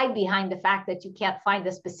don't hide behind the fact that you can't find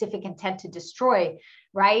the specific intent to destroy,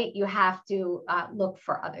 right? You have to look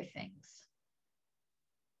for other things.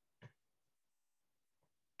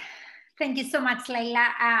 Thank you so much, Leila.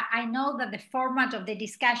 I know that the format of the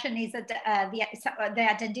discussion is that the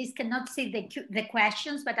attendees cannot see the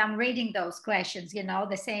questions, but I'm reading those questions, you know,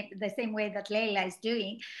 the same way that Leila is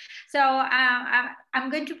doing. So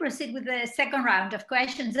I'm going to proceed with the second round of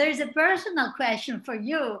questions. There is a personal question for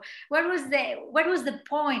you. What was the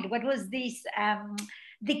point? What was this?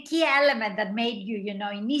 The key element that made you, you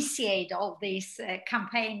know, initiate all this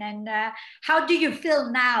campaign, and how do you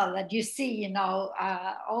feel now that you see, you know,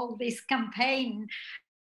 all this campaign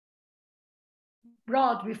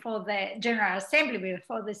brought before the General Assembly,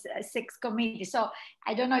 before the Sixth Committee? So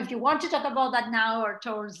I don't know if you want to talk about that now or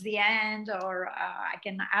towards the end, or I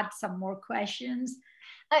can add some more questions.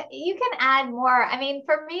 You can add more. I mean,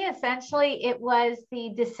 for me, essentially, it was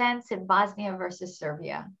the dissents in Bosnia versus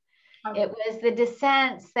Serbia. Okay. It was the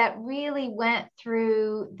dissents that really went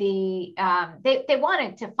through the, they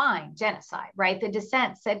wanted to find genocide, right? The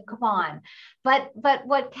dissent said, come on. But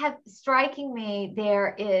what kept striking me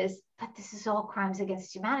there is, but this is all crimes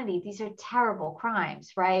against humanity. These are terrible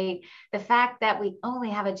crimes, right? The fact that we only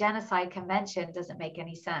have a genocide convention doesn't make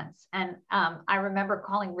any sense. And I remember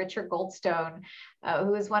calling Richard Goldstone,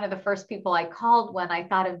 who was one of the first people I called when I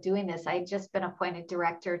thought of doing this. I had just been appointed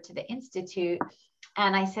director to the Institute.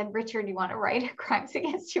 And I said, Richard, you want to write a crimes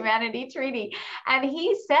against humanity treaty? And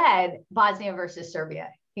he said, Bosnia versus Serbia.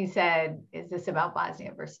 He said, is this about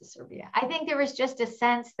Bosnia versus Serbia? I think there was just a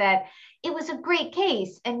sense that it was a great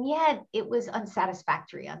case, and yet it was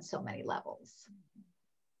unsatisfactory on so many levels.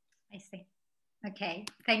 I see. Okay,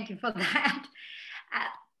 thank you for that.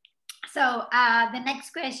 So the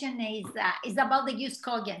next question is about the jus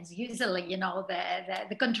cogens. Usually, you know,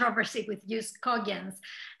 the controversy with jus cogens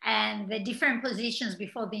and the different positions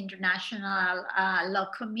before the International Law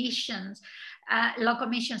Commission.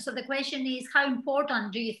 So the question is, how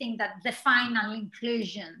important do you think that the final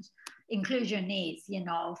inclusion is, you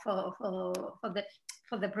know, for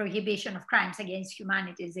for the prohibition of crimes against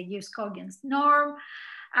humanity is the Jus Cogens norm.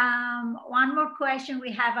 One more question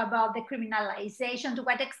we have about the criminalization. To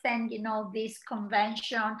what extent, this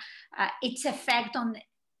convention, its effect on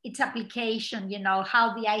its application,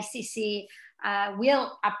 how the ICC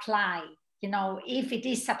will apply, if it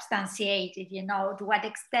is substantiated, to what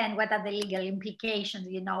extent, what are the legal implications,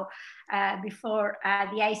 before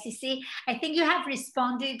the ICC. I think you have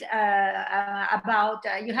responded about,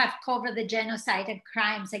 you have covered the genocide and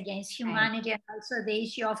crimes against humanity, and also the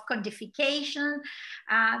issue of codification.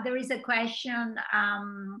 There is a question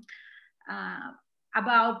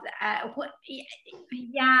about, I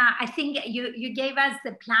think you gave us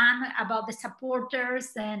the plan about the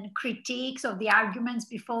supporters and critiques of the arguments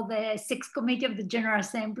before the 6th Committee of the General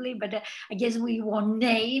Assembly, but I guess we want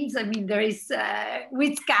names. I mean, there is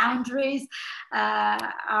which countries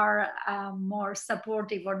are more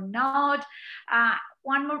supportive or not.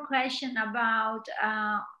 One more question about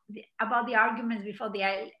the arguments before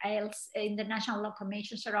the International Law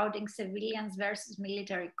Commission surrounding civilians versus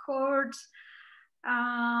military courts.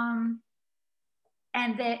 And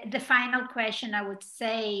the final question, I would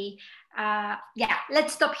say,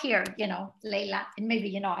 let's stop here, Leila, and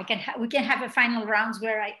maybe we can have a final round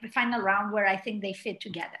where I think they fit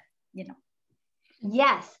together,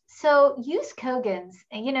 Yes. So Jus Cogens,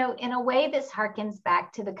 in a way, this harkens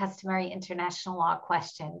back to the customary international law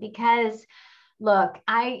question, because look,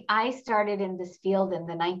 I started in this field in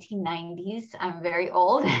the 1990s. I'm very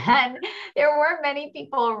old, and there weren't many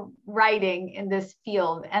people writing in this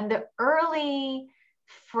field. And the early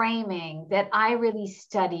framing that I really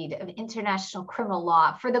studied of international criminal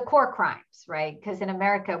law for the core crimes, right? Because in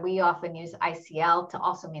America, we often use ICL to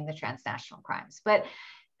also mean the transnational crimes. But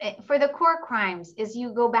for the core crimes is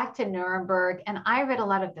you go back to Nuremberg, and I read a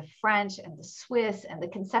lot of the French and the Swiss and the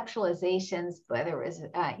conceptualizations, whether it was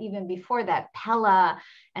even before that, Pella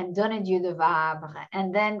and Donadieu de Vabre,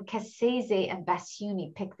 and then Cassese and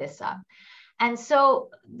Bassiouni picked this up. And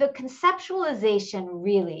so the conceptualization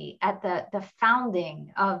really at the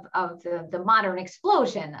founding of the modern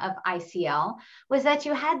explosion of ICL was that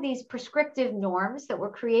you had these prescriptive norms that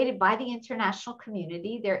were created by the international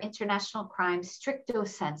community. They're international crimes stricto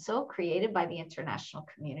sensu, created by the international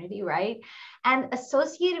community, right? And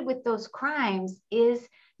associated with those crimes is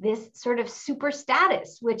this sort of super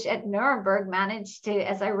status, which at Nuremberg managed to,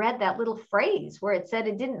 as I read that little phrase where it said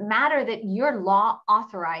it didn't matter that your law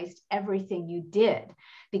authorized everything you did,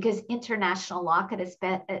 because international law could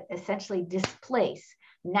essentially displace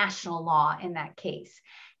national law in that case.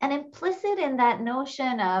 And implicit in that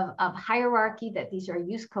notion of hierarchy, that these are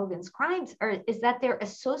Jus Cogens crimes, is that they're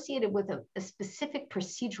associated with a specific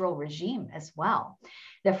procedural regime as well.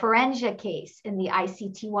 The Ferengia case in the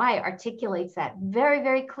ICTY articulates that very,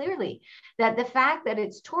 very clearly, that the fact that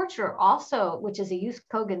it's torture also, which is a Jus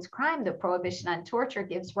Cogens crime, the prohibition on torture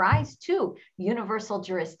gives rise to universal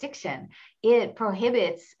jurisdiction. It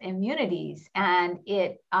prohibits immunities, and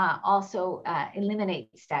it also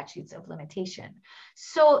eliminates statutes of limitation.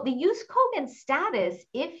 So the Jus Cogens status,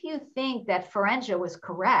 if you think that Ferengia was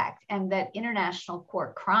correct and that international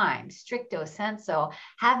court crimes, stricto sensu,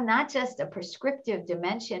 have not just a prescriptive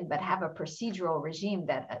dimension, but have a procedural regime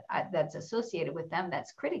that's associated with them,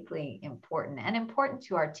 that's critically important and important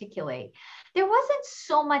to articulate. There wasn't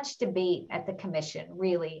so much debate at the commission,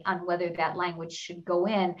 really, on whether that language should go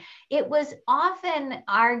in. It was often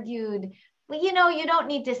argued, well, you don't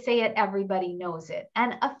need to say it, everybody knows it.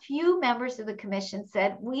 And a few members of the commission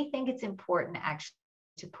said, we think it's important actually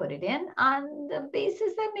to put it in on the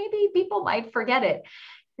basis that maybe people might forget it.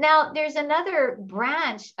 Now, there's another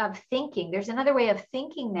branch of thinking. There's another way of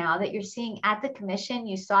thinking now that you're seeing at the commission.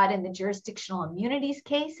 You saw it in the jurisdictional immunities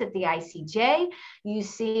case at the ICJ. You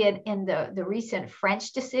see it in the recent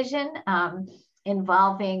French decision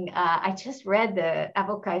involving, I just read the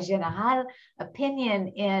Avocat Général opinion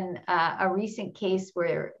in a recent case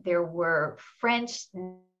where there were French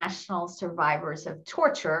national survivors of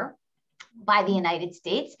torture by the United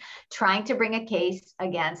States trying to bring a case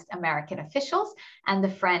against American officials, and the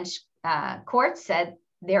French court said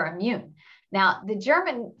they're immune. Now, the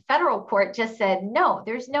German federal court just said, no,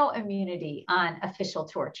 there's no immunity on official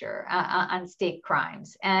torture, on state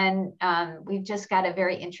crimes. And we've just got a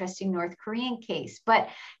very interesting North Korean case. But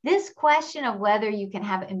this question of whether you can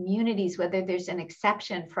have immunities, whether there's an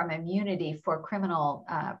exception from immunity for criminal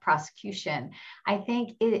prosecution, I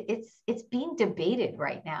think it's being debated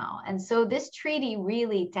right now. And so this treaty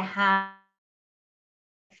really, to have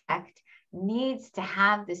effect, needs to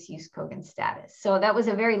have this Jus Cogens status. So that was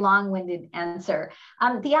a very long-winded answer.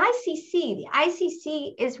 The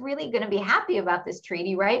ICC is really going to be happy about this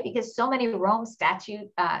treaty, right? Because so many Rome Statute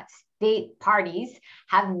state parties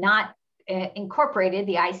have not incorporated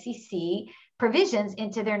the ICC provisions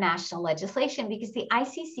into their national legislation because the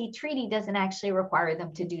ICC treaty doesn't actually require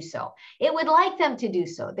them to do so. It would like them to do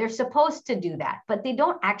so. They're supposed to do that, but they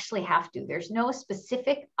don't actually have to. There's no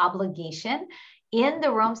specific obligation in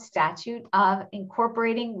the Rome Statute of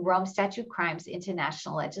incorporating Rome Statute crimes into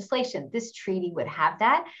national legislation. This treaty would have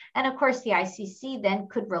that. And of course, the ICC then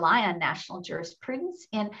could rely on national jurisprudence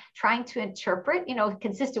in trying to interpret,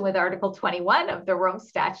 consistent with Article 21 of the Rome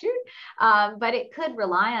Statute, but it could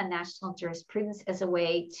rely on national jurisprudence as a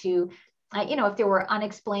way to if there were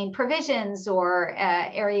unexplained provisions or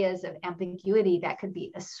areas of ambiguity, that could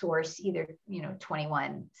be a source, either,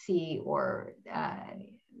 21C or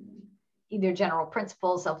either general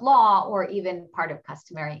principles of law or even part of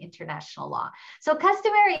customary international law. So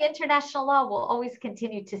customary international law will always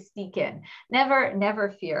continue to sneak in.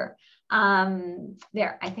 Never fear.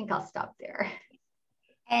 There, I think I'll stop there.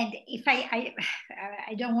 And if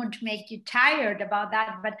I don't want to make you tired about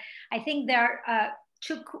that, but I think there are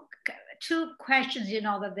two questions,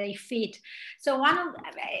 that they fit. So one of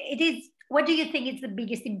it is, what do you think is the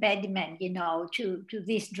biggest impediment, to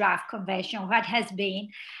this draft convention? What has been,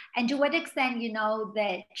 and to what extent,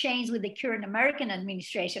 the change with the current American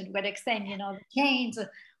administration, to what extent, the change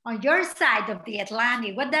on your side of the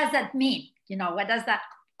Atlantic, what does that mean? What does that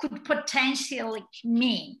could potentially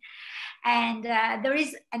mean? And there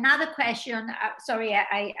is another question, sorry,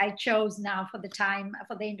 I chose now for the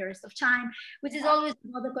interest of time, which is always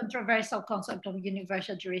another controversial concept of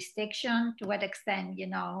universal jurisdiction, to what extent,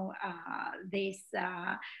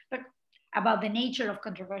 but about the nature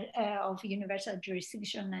of universal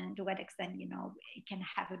jurisdiction and to what extent, it can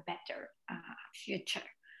have a better future.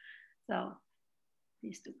 So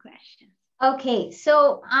these two questions. Okay,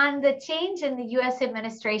 so on the change in the US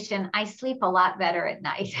administration, I sleep a lot better at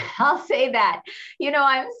night. I'll say that.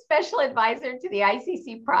 I'm a special advisor to the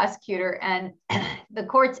ICC prosecutor and the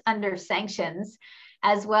court's under sanctions,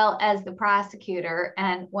 as well as the prosecutor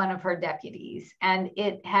and one of her deputies. And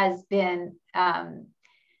it has been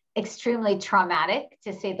extremely traumatic,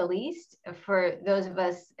 to say the least, for those of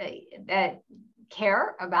us that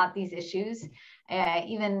care about these issues,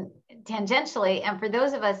 even tangentially, and for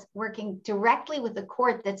those of us working directly with the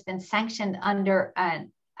court that's been sanctioned under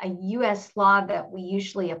a US law that we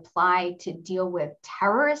usually apply to deal with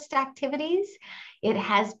terrorist activities, it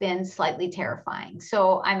has been slightly terrifying.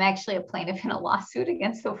 So I'm actually a plaintiff in a lawsuit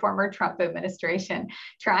against the former Trump administration,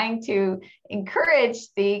 trying to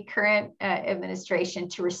encourage the current administration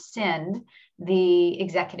to rescind the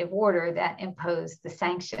executive order that imposed the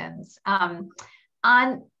sanctions.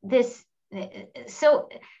 On this, so,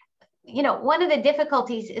 one of the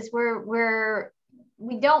difficulties is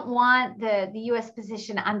we don't want the US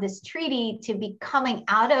position on this treaty to be coming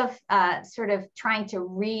out of sort of trying to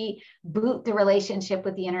reboot the relationship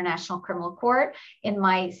with the International Criminal Court. In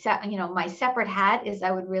my separate hat is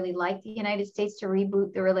I would really like the United States to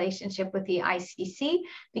reboot the relationship with the ICC,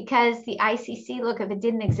 because the ICC, look, if it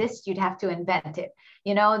didn't exist, you'd have to invent it.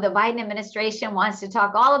 The Biden administration wants to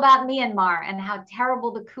talk all about Myanmar and how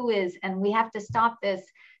terrible the coup is, and we have to stop this.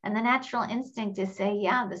 And the natural instinct is say,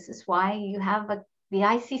 yeah, this is why you have the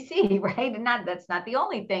ICC, right? And that's not the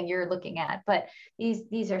only thing you're looking at, but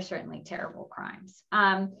these are certainly terrible crimes.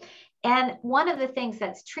 And one of the things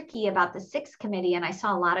that's tricky about the Sixth Committee, and I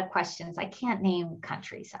saw a lot of questions, I can't name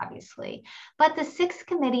countries, obviously, but the Sixth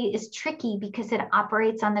Committee is tricky because it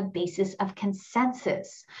operates on the basis of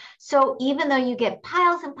consensus. So even though you get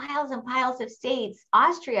piles and piles and piles of states,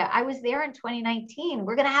 Austria, I was there in 2019,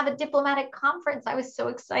 we're gonna have a diplomatic conference. I was so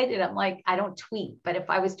excited. I'm like, I don't tweet, but if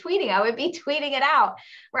I was tweeting, I would be tweeting it out,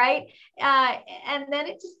 right? And then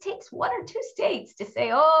it just takes one or two states to say,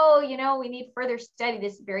 oh, we need further study.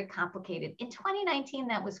 This is very complicated. In 2019,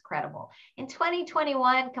 that was credible. In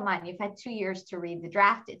 2021, come on, you've had 2 years to read the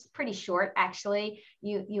draft. It's pretty short, actually.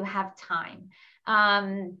 You have time.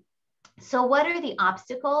 So what are the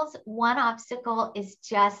obstacles? One obstacle is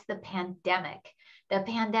just the pandemic. The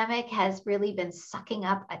pandemic has really been sucking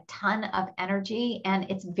up a ton of energy, and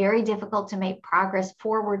it's very difficult to make progress,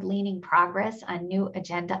 forward-leaning progress on new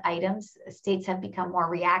agenda items. States have become more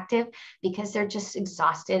reactive because they're just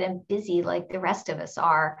exhausted and busy like the rest of us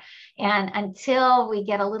are. And until we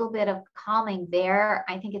get a little bit of calming there,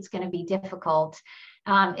 I think it's going to be difficult.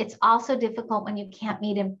 It's also difficult when you can't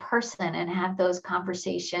meet in person and have those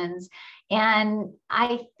conversations. And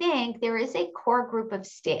I think there is a core group of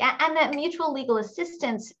states, and that mutual legal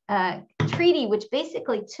assistance treaty, which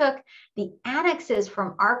basically took the annexes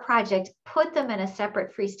from our project, put them in a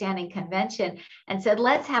separate freestanding convention and said,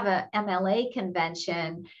 let's have a MLA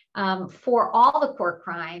convention for all the court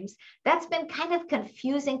crimes. That's been kind of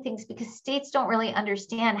confusing things because states don't really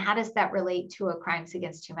understand how does that relate to a crimes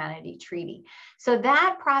against humanity treaty. So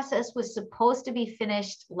that process was supposed to be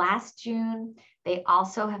finished last June. They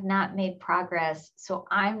also have not made progress, so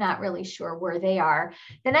I'm not really sure where they are.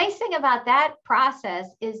 The nice thing about that process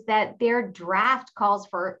is that their draft calls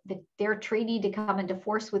for their treaty to come into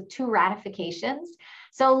force with 2 ratifications.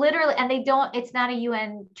 So literally, and it's not a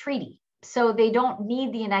UN treaty. So they don't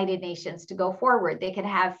need the United Nations to go forward. They could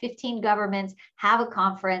have 15 governments, have a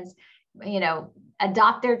conference,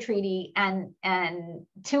 adopt their treaty, and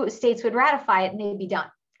 2 states would ratify it and they'd be done.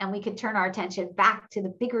 And we could turn our attention back to the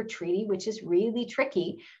bigger treaty, which is really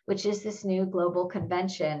tricky, which is this new global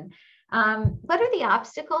convention. What are the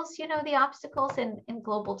obstacles? The obstacles in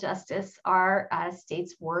global justice are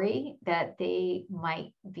states worry that they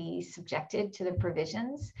might be subjected to the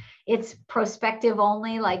provisions. It's prospective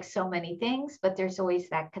only, like so many things, but there's always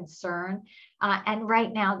that concern. And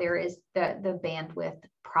right now there is the bandwidth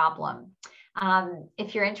problem.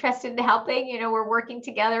 If you're interested in helping, we're working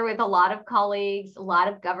together with a lot of colleagues, a lot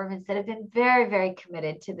of governments that have been very, very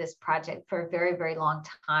committed to this project for a very, very long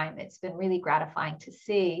time. It's been really gratifying to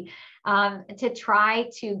see, to try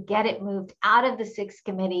to get it moved out of the 6th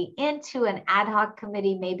committee into an ad hoc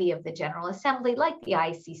committee, maybe of the General Assembly, like the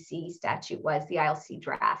ICC statute was. The ILC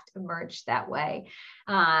draft emerged that way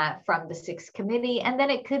from the 6th committee. And then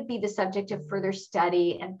it could be the subject of further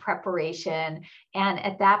study and preparation. And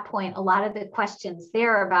at that point, a lot of the questions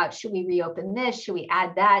there about, should we reopen this? Should we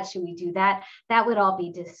add that? Should we do that? That would all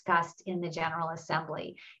be discussed in the General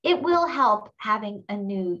Assembly. It will help having a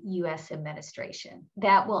new US administration.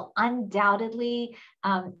 That will undoubtedly,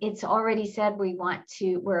 it's already said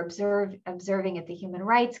we're observing at the Human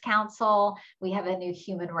Rights Council. We have a new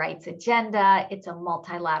human rights agenda. It's a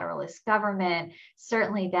multilateralist government.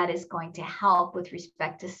 Certainly that is going to help with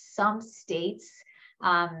respect to some states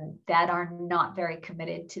that are not very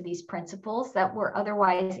committed to these principles that were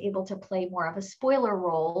otherwise able to play more of a spoiler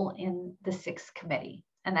role in the 6th committee.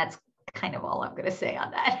 And that's kind of all I'm going to say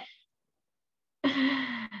on that.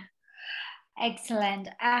 Excellent.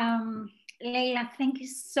 Leila, thank you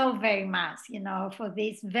so very much, for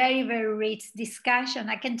this very, very rich discussion.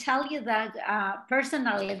 I can tell you that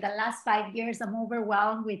personally, the last 5 years, I'm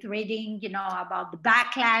overwhelmed with reading, about the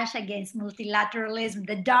backlash against multilateralism,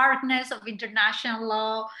 the darkness of international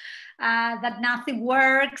law, that nothing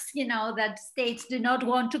works, that states do not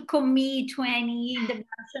want to commit to any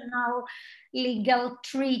international legal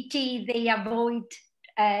treaty. They avoid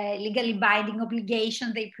legally binding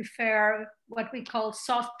obligation. They prefer what we call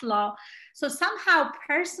soft law. So somehow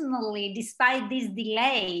personally, despite this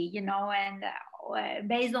delay, and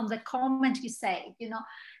based on the comments you say,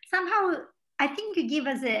 somehow I think you give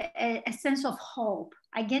us a sense of hope.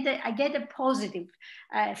 I get a positive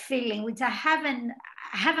feeling, which I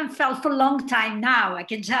haven't felt for a long time now. I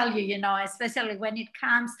can tell you, especially when it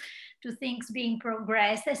comes to things being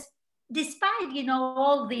progressed, despite,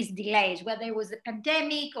 all these delays, whether it was the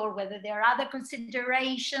pandemic or whether there are other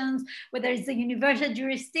considerations, whether it's the universal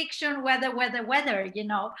jurisdiction, whether,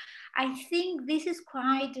 I think this is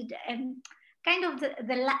quite kind of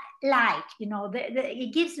the light,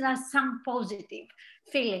 it gives us some positive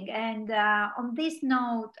feeling. And on this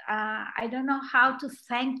note, I don't know how to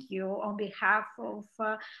thank you on behalf of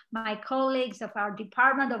my colleagues, of our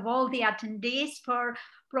department, of all the attendees for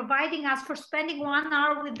spending 1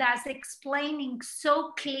 hour with us, explaining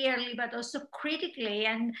so clearly, but also critically,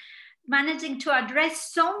 and managing to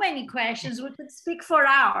address so many questions. We could speak for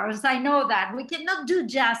hours. I know that we cannot do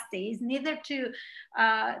justice, neither to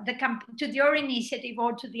your initiative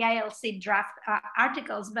or to the ILC draft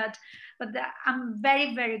articles, but I'm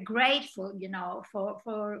very, very grateful, for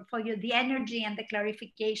the energy and the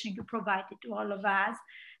clarification you provided to all of us.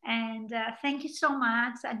 And thank you so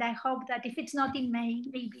much. And I hope that if it's not in May,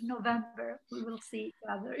 maybe November, we will see each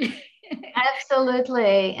other.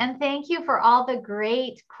 Absolutely. And thank you for all the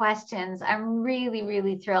great questions. I'm really,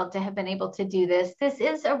 really thrilled to have been able to do this. This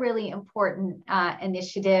is a really important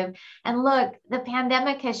initiative. And look, the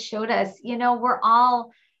pandemic has showed us,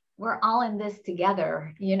 we're all in this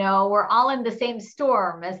together. We're all in the same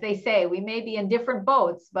storm, as they say. We may be in different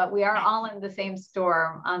boats, but we are all in the same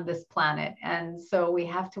storm on this planet. And so we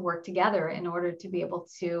have to work together in order to be able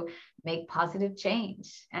to make positive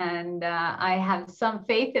change. And I have some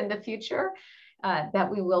faith in the future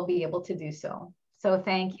that we will be able to do so. So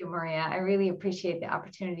thank you, Maria. I really appreciate the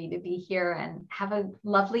opportunity to be here, and have a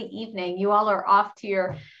lovely evening. You all are off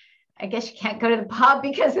to I guess you can't go to the pub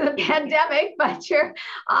because of the pandemic, but you're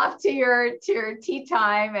off to your tea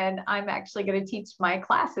time, and I'm actually going to teach my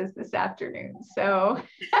classes this afternoon. So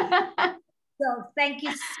So thank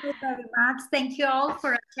you so very much. Thank you all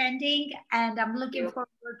for attending, and I'm looking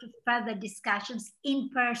forward to further discussions in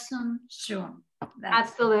person soon.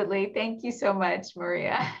 Absolutely. Thank you so much,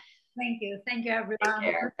 Maria. Thank you. Thank you, everyone.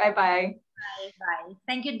 Take care. Bye-bye. Bye-bye.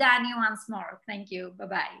 Thank you, Danny, once more. Thank you.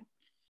 Bye-bye.